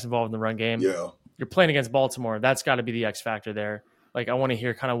quarterback's involved in the run game. Yeah. You're playing against Baltimore. That's got to be the X factor there. Like, I want to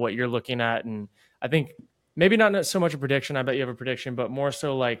hear kind of what you're looking at. And I think maybe not so much a prediction. I bet you have a prediction, but more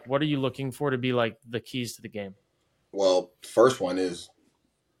so like, what are you looking for to be like the keys to the game? Well, first one is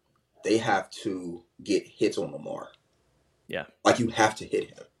they have to get hits on Lamar. Yeah. Like, you have to hit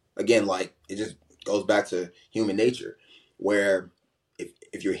him. Again, like, it just goes back to human nature where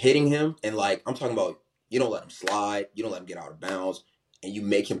if you're hitting him and, like, I'm talking about you don't let him slide, you don't let him get out of bounds, and you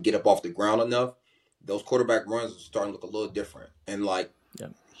make him get up off the ground enough, those quarterback runs are starting to look a little different. And, like,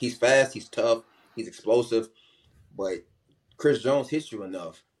 he's fast, he's tough, he's explosive, but Chris Jones hits you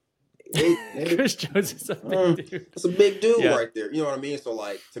enough. Chris Jones is a big dude. It's a big dude right there. You know what I mean? So,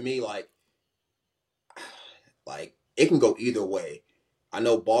 like, to me, like it can go either way. I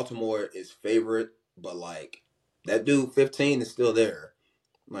know Baltimore is favorite, but like that dude 15 is still there.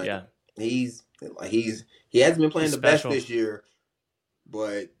 Like he hasn't been playing the best this year,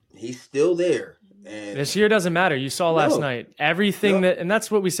 but he's still there. And this year doesn't matter. You saw last night everything and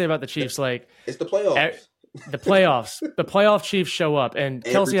that's what we say about the Chiefs. Like, it's the playoffs. The playoff Chiefs show up, and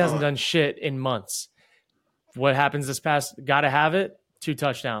Kelsey hasn't done shit in months. What happens this past? Got to have it. 2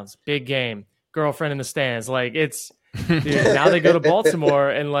 touchdowns, big game. Girlfriend in the stands. Like, it's dude, now they go to Baltimore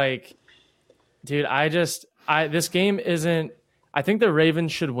and like, dude, this game isn't. I think the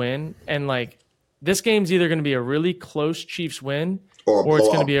Ravens should win, and like this game's either going to be a really close Chiefs win or it's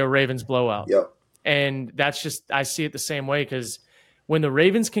going to be a Ravens blowout. Yep. And that's just, I see it the same way because when the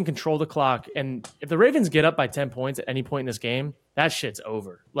Ravens can control the clock, and if the Ravens get up by 10 points at any point in this game, that shit's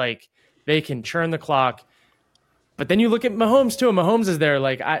over. Like, they can churn the clock. But then you look at Mahomes too, and Mahomes is there.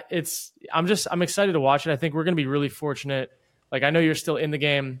 Like, I'm excited to watch it. I think we're going to be really fortunate. Like, I know you're still in the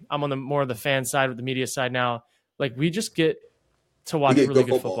game. I'm on the more of the fan side with the media side now. Like, we just get to watch really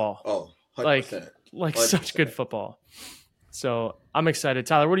good football. Oh, 100%. Like 100%. Such good football. So I'm excited.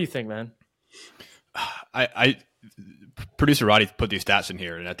 Tyler, what do you think, man? Producer Roddy put these stats in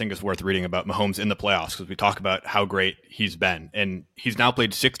here, and I think it's worth reading about Mahomes in the playoffs because we talk about how great he's been. And he's now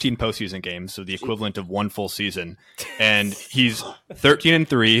played 16 postseason games, so the equivalent of 1 full season. And he's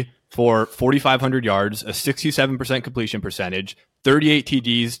 13-3 for 4,500 yards, a 67% completion percentage, 38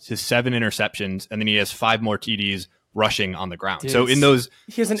 TDs to 7 interceptions, and then he has 5 more TDs rushing on the ground. Dude, so in those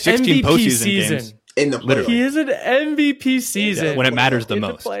he has an 16 MVP postseason season. games, in the playoffs. He is an MVP season when it matters the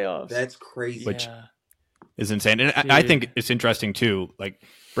most. The playoffs. That's crazy. Which is insane. And I think it's interesting too. Like,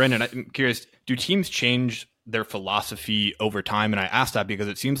 Brandon, I'm curious, do teams change their philosophy over time? And I ask that because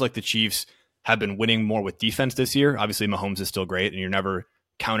it seems like the Chiefs have been winning more with defense this year. Obviously, Mahomes is still great, and you're never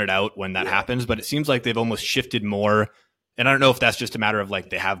counted out when that happens. But it seems like they've almost shifted more. And I don't know if that's just a matter of like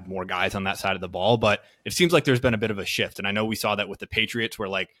they have more guys on that side of the ball, but it seems like there's been a bit of a shift. And I know we saw that with the Patriots where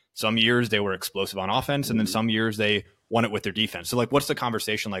like some years they were explosive on offense and then some years they won it with their defense. So like, what's the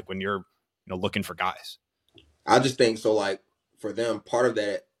conversation like when you're looking for guys? I just think so. Like for them, part of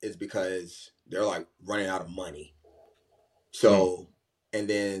that is because they're like running out of money. So, and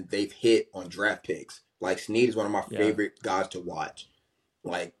then they've hit on draft picks. Like Snead is one of my favorite guys to watch.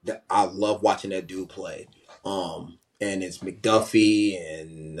 Like I love watching that dude play. And it's McDuffie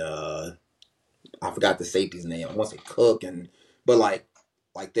and I forgot the safety's name. I want to say Cook but like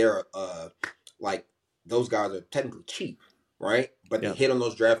they're like those guys are technically cheap, right? But they hit on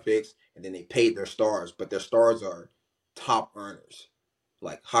those draft picks and then they paid their stars, but their stars are top earners,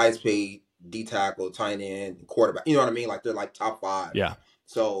 like highest paid D tackle, tight end, quarterback. You know what I mean? Like they're like top 5. Yeah.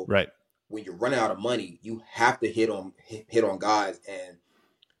 So when you're running out of money, you have to hit on guys and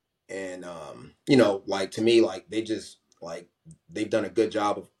like to me, like they just like they've done a good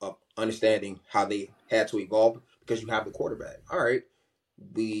job of understanding how they had to evolve because you have the quarterback. All right,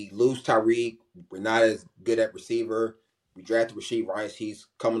 we lose Tyreek. We're not as good at receiver. We drafted Rashee Rice. He's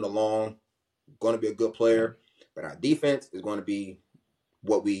coming along, going to be a good player. But our defense is going to be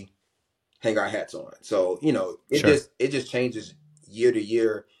what we hang our hats on. So it just changes year to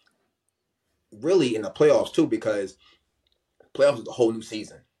year. Really in the playoffs too, because playoffs is a whole new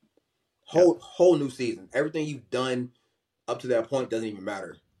season. Whole new season. Everything you've done up to that point doesn't even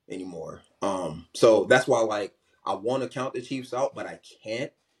matter anymore. So that's why like I want to count the Chiefs out, but I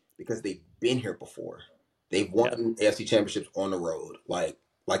can't because they've been here before. They've won AFC championships on the road. Like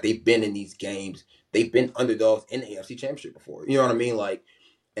they've been in these games. They've been underdogs in the AFC championship before. You know what I mean? Like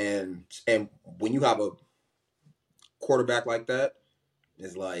and when you have a quarterback like that,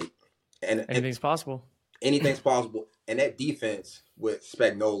 it's like anything's possible. Anything's possible. And that defense with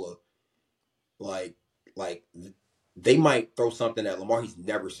Spagnuolo, like they might throw something at Lamar he's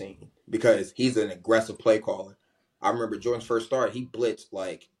never seen because he's an aggressive play caller. I remember Jordan's first start, he blitzed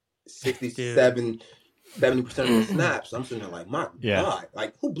like 67, 70% of the snaps. I'm sitting there like, my God,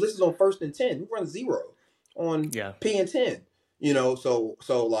 like who blitzes on 1st and 10? Who runs 0 on P and 10? You know, so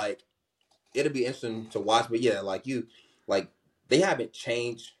like it'll be interesting to watch. But yeah, like they haven't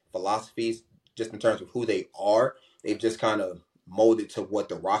changed philosophies just in terms of who they are. They've just kind of molded to what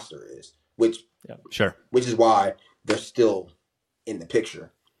the roster is, which is why they're still in the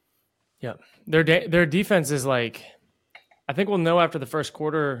picture. Yeah, their defense is like, I think we'll know after the first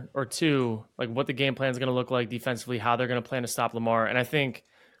quarter or two, like what the game plan is going to look like defensively, how they're going to plan to stop Lamar. And I think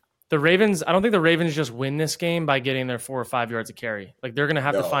I don't think the Ravens just win this game by getting their 4 or 5 yards of carry. Like they're going to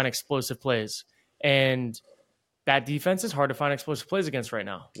have to find explosive plays, and that defense is hard to find explosive plays against right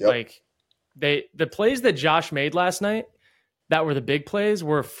now. Yep. Like the plays that Josh made last night that were the big plays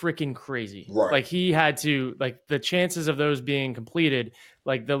were freaking crazy. Right. Like he had to, like the chances of those being completed,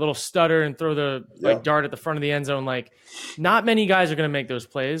 like the little stutter and throw the like dart at the front of the end zone. Like not many guys are going to make those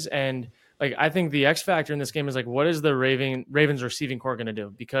plays. And like, I think the X factor in this game is like, what is the Ravens receiving core going to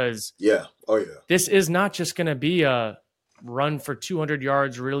do? Because this is not just going to be a run for 200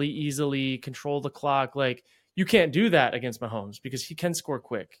 yards really easily, control the clock. Like you can't do that against Mahomes because he can score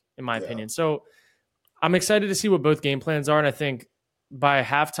quick, in my opinion. So I'm excited to see what both game plans are. And I think by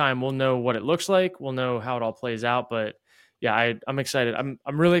halftime, we'll know what it looks like. We'll know how it all plays out. But yeah, I'm excited. I'm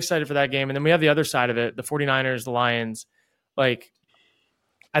really excited for that game. And then we have the other side of it, the 49ers, the Lions. Like,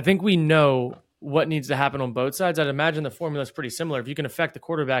 I think we know what needs to happen on both sides. I'd imagine the formula is pretty similar. If you can affect the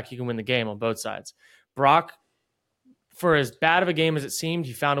quarterback, you can win the game on both sides. Brock, for as bad of a game as it seemed,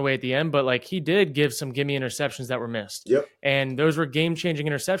 he found a way at the end, but like he did give some gimme interceptions that were missed. Yep. And those were game-changing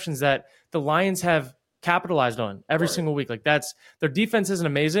interceptions that the Lions have capitalized on every single week. Like that's, their defense isn't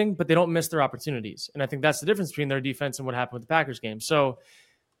amazing, but they don't miss their opportunities. And I think that's the difference between their defense and what happened with the Packers game. So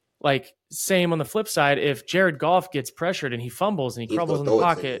like same on the flip side, if Jared Goff gets pressured and he fumbles and he crumbles in the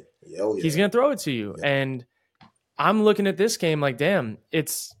pocket, he's going to throw it to you. Yeah. And I'm looking at this game like, damn,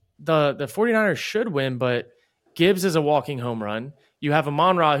 it's the 49ers should win, but Gibbs is a walking home run. You have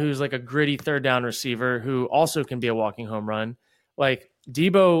Amon-Ra, who's like a gritty third down receiver who also can be a walking home run. Like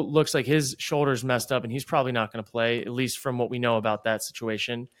Debo looks like his shoulder's messed up and he's probably not going to play, at least from what we know about that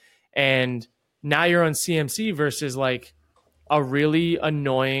situation. And now you're on CMC versus like a really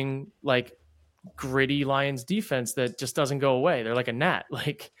annoying, like gritty Lions defense that just doesn't go away. They're like a gnat.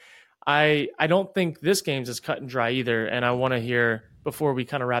 Like I don't think this game's as cut and dry either. And I want to hear, before we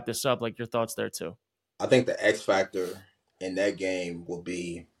kind of wrap this up, like your thoughts there too. I think the X factor in that game will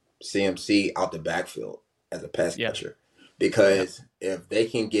be CMC out the backfield as a pass catcher. Because if they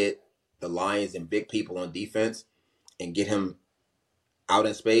can get the Lions and big people on defense and get him out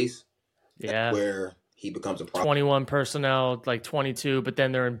in space, that's where he becomes a problem. 21 personnel, like 22, but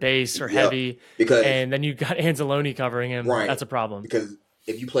then they're in base or heavy. And then you got Anzalone covering him. Right. That's a problem. Because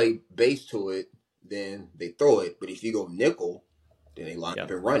if you play base to it, then they throw it. But if you go nickel, then they line up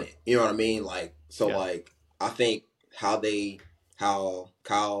and run it. You know what I mean? Like, so like, I think how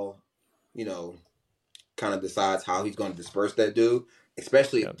Kyle, you know, kind of decides how he's going to disperse that dude,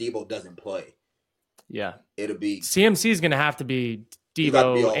 especially if Debo doesn't play. Yeah. It'll be CMC is going to have to be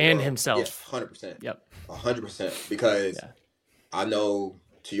Debo and himself. Yes, 100%. Yep. 100%. Because I know,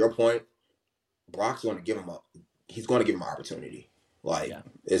 to your point, Brock's going to give him he's going to give him an opportunity. Like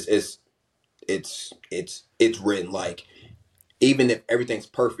it's written. Like even if everything's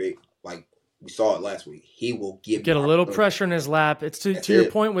perfect, like we saw it last week, he will get a little pressure in his lap. It's to your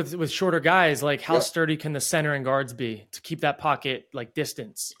point with shorter guys, like how sturdy can the center and guards be to keep that pocket like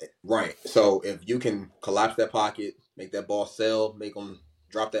distance? Right. So if you can collapse that pocket, make that ball sail, make him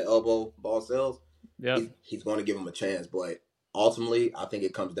drop that elbow, ball sails, he's going to give him a chance. But ultimately, I think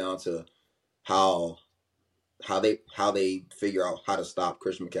it comes down to how they figure out how to stop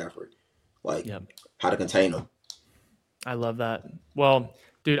Christian McCaffrey, like how to contain him. I love that. Well,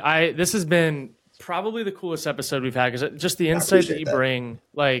 dude, this has been probably the coolest episode we've had because just the insight that you bring,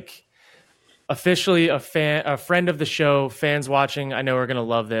 like officially a friend of the show, fans watching, I know are going to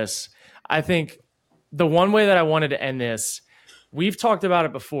love this. I think the one way that I wanted to end this, we've talked about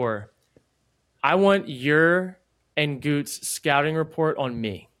it before. I want your and Goot's scouting report on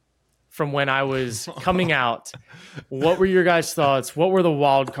me from when I was coming out. What were your guys' thoughts? What were the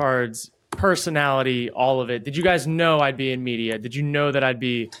wild cards? Personality, all of it. Did you guys know I'd be in media? Did you know that I'd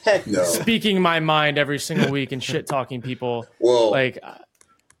be speaking my mind every single week and shit talking people? Well, like I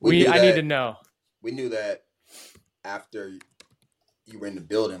need to know. We knew that after you were in the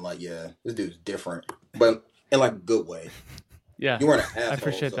building. Like, this dude's different, but in like a good way. Yeah, you weren't an asshole. I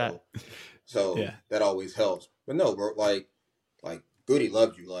appreciate that. So that always helps. But no, bro, like Goody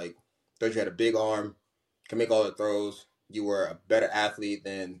loved you. Like, thought you had a big arm, can make all the throws. You were a better athlete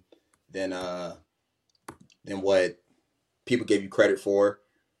than what people gave you credit for.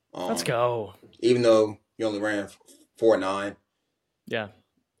 Let's go. Even though you only ran 4.9. Yeah.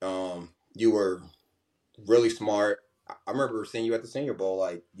 You were really smart. I remember seeing you at the Senior Bowl.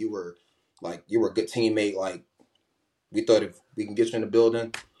 Like, you were a good teammate. Like, we thought if we can get you in the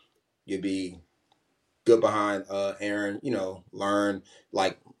building, you'd be good behind Aaron. You know, learning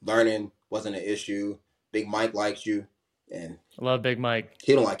wasn't an issue. Big Mike likes you, and I love Big Mike.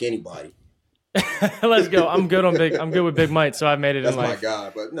 He don't like anybody. Let's go. I'm good with Big Mike, so I've made it That's in life. That's my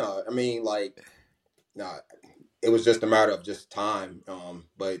guy. But no, I mean, it was just a matter of just time.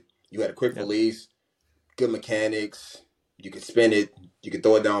 But you had a quick release, good mechanics. You could spin it. You could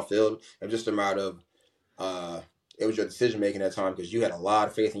throw it downfield. It was just a matter of it was your decision making at that time because you had a lot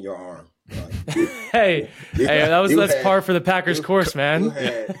of faith in your arm. Hey, that's par for the Packers course, man.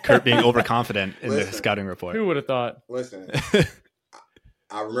 Kurt being overconfident in the scouting report. Who would have thought? Listen,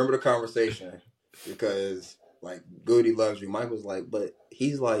 I remember the conversation because like Goody loves you. Mike was like, but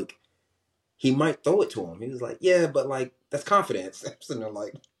he's like, he might throw it to him. He was like, yeah, but like that's confidence. I'm sitting there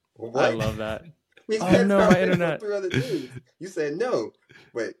like, what? I love that. Oh no, my internet. 3 other dudes. You said no,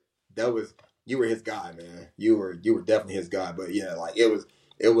 but you were his guy, man. You were definitely his guy. But yeah, like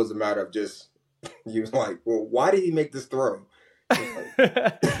it was a matter of just you was like, well, why did he make this throw?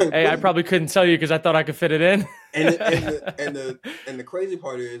 Hey, I probably couldn't tell you because I thought I could fit it in. and the crazy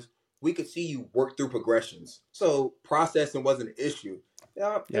part is we could see you work through progressions, so processing wasn't an issue.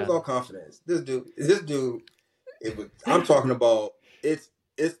 Yeah, it was all confidence. This dude. It was. I'm talking about. It's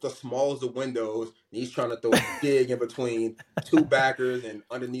the smallest of windows. And he's trying to throw a dig in between 2 backers and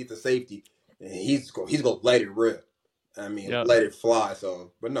underneath the safety, and he's gonna let it rip. I mean, let it fly.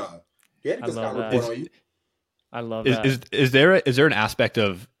 So, but no, you had a good scout report on you. I love that. Is there an aspect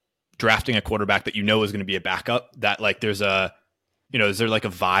of drafting a quarterback that you know is going to be a backup that like there's a, is there like a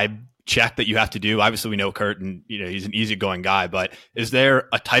vibe check that you have to do? Obviously we know Kurt and he's an easygoing guy, but is there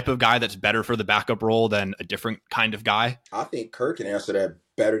a type of guy that's better for the backup role than a different kind of guy? I think Kurt can answer that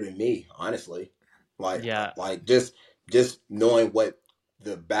better than me, honestly. Like just knowing what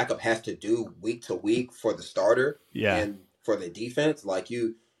the backup has to do week to week for the starter and for the defense,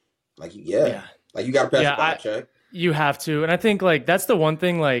 you got to pass the ball check. You have to. And I think like that's the one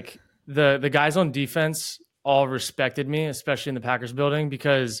thing, like the guys on defense all respected me, especially in the Packers building,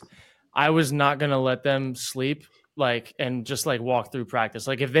 because I was not going to let them sleep and just walk through practice.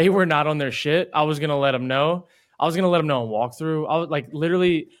 Like if they were not on their shit, I was going to let them know. I was going to let them know and walk through. I was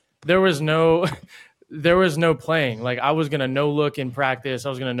literally, there was no playing. Like I was going to no look in practice. I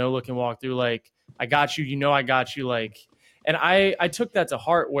was going to no look and walk through. Like I got you, I got you. And I took that to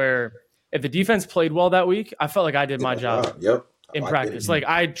heart where if the defense played well that week, I felt like I did my job in practice. Like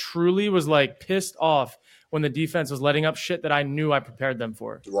I truly was pissed off when the defense was letting up shit that I knew I prepared them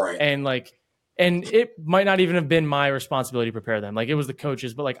for. Right. And it might not even have been my responsibility to prepare them. It was the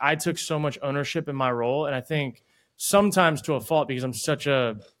coaches, but I took so much ownership in my role. And I think sometimes to a fault because I'm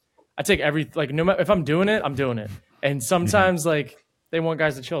I take no matter if I'm doing it, I'm doing it. And sometimes they want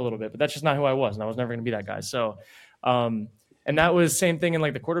guys to chill a little bit, but that's just not who I was. And I was never going to be that guy. So, and that was same thing in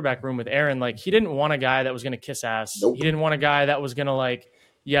the quarterback room with Aaron. He didn't want a guy that was going to kiss ass. Nope. He didn't want a guy that was going to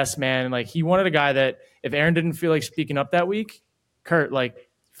yes, man. He wanted a guy that if Aaron didn't feel like speaking up that week, Kurt,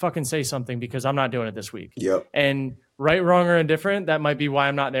 fucking say something because I'm not doing it this week. Yep. And right, wrong, or indifferent, that might be why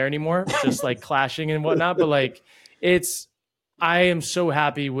I'm not there anymore. Just clashing and whatnot. But I am so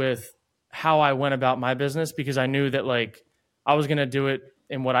happy with how I went about my business because I knew that I was going to do it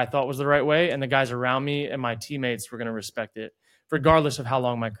in what I thought was the right way. And the guys around me and my teammates were going to respect it regardless of how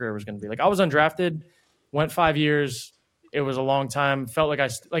long my career was going to be. I was undrafted, went 5 years. It was a long time. Felt like I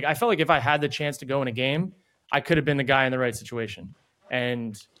felt like if I had the chance to go in a game, I could have been the guy in the right situation.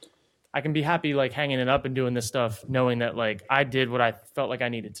 And I can be happy hanging it up and doing this stuff, knowing that I did what I felt like I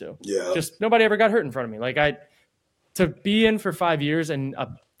needed to. Yeah. Just nobody ever got hurt in front of me. To be in for 5 years and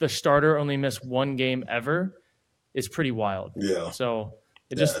the starter only missed 1 game ever is pretty wild. Yeah. So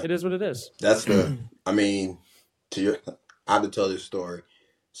it is what it is. That's I have to tell this story.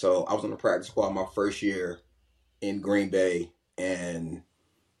 So I was on the practice squad my first year in Green Bay, and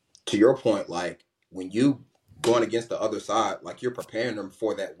to your point, when you going against the other side, you're preparing them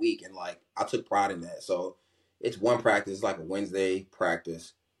for that week, and I took pride in that. So it's one practice, it's a Wednesday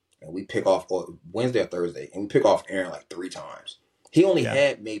practice, and we pick off Wednesday or Thursday, and we pick off Aaron 3 times. He only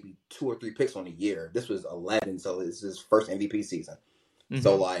had maybe 2 or 3 picks on the year. This was 11, so it's his first MVP season. Mm-hmm.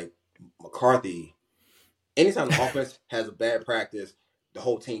 So McCarthy, anytime the offense has a bad practice, the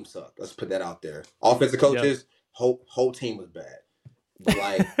whole team sucks. Let's put that out there. Offensive coaches, whole team was bad.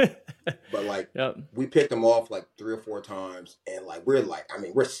 But like yep. we picked them off like 3 or 4 times, and like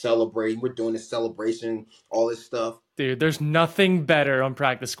we're celebrating, we're doing this celebration, all this stuff. Dude, there's nothing better on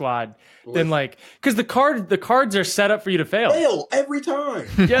practice squad than like, because the cards are set up for you to fail every time.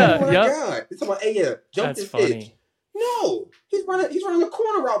 Yeah, oh my God, it's like, hey, yeah, jump That's this funny. pitch. No, he's running the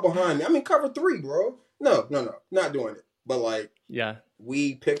corner route behind me. I'm in cover 3, bro. No, not doing it. But like, yeah,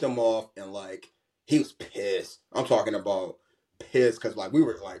 we picked him off, and like he was pissed. I'm talking about pissed because like we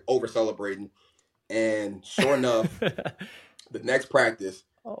were like over celebrating, and sure enough, the next practice,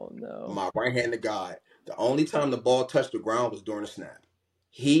 oh no, my right-handed guy, the only time the ball touched the ground was during the snap.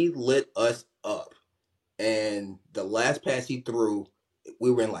 He lit us up, and the last pass he threw,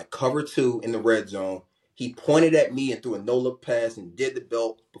 we were in like cover 2 in the red zone. He pointed at me and threw a no-look pass and did the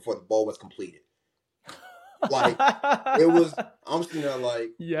belt before the ball was completed. Like it was, I'm sitting there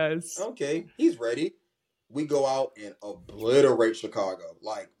like, yes, okay, he's ready. We go out and obliterate Chicago.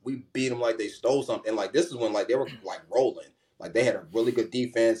 Like we beat them like they stole something. And like this is when like they were like rolling. Like they had a really good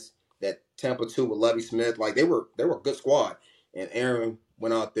defense. That Tampa 2 with Lovie Smith, like they were a good squad. And Aaron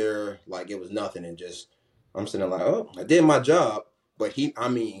went out there like it was nothing, and just I'm sitting there like, oh, I did my job. But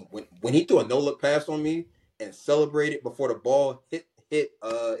when he threw a no-look pass on me and celebrated before the ball hit it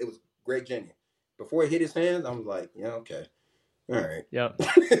was Greg Jennings. Before it hit his hands, I was like, yeah, okay. All right. Yep.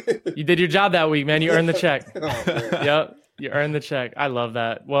 You did your job that week, man. You earned the check. Oh, yep. You earned the check. I love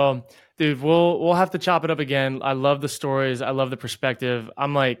that. Well, dude, we'll have to chop it up again. I love the stories. I love the perspective.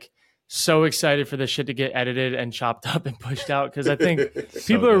 I'm like so excited for this shit to get edited and chopped up and pushed out, because I think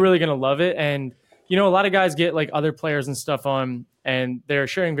people are really going to love it. And, you know, a lot of guys get like other players and stuff on, and they're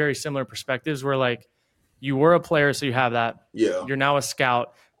sharing very similar perspectives where like you were a player, so you have that. Yeah. You're now a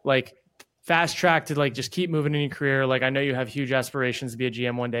scout. Like, fast track to like just keep moving in your career. Like I know you have huge aspirations to be a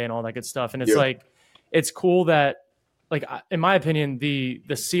GM one day and all that good stuff. And it's like, it's cool that like, in my opinion, the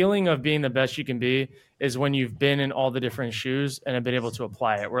ceiling of being the best you can be is when you've been in all the different shoes and have been able to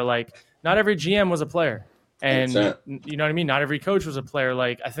apply it. Where like not every GM was a player, and you know what I mean? Not every coach was a player.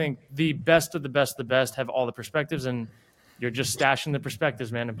 Like I think the best of the best of the best have all the perspectives, and you're just stashing the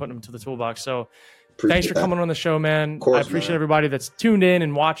perspectives, man, and putting them to the toolbox. So thanks for coming on the show, man. Course, I appreciate everybody that's tuned in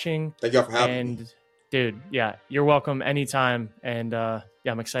and watching. Thank y'all for having me. And dude, yeah, you're welcome anytime. And yeah,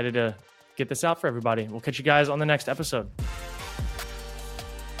 I'm excited to get this out for everybody. We'll catch you guys on the next episode.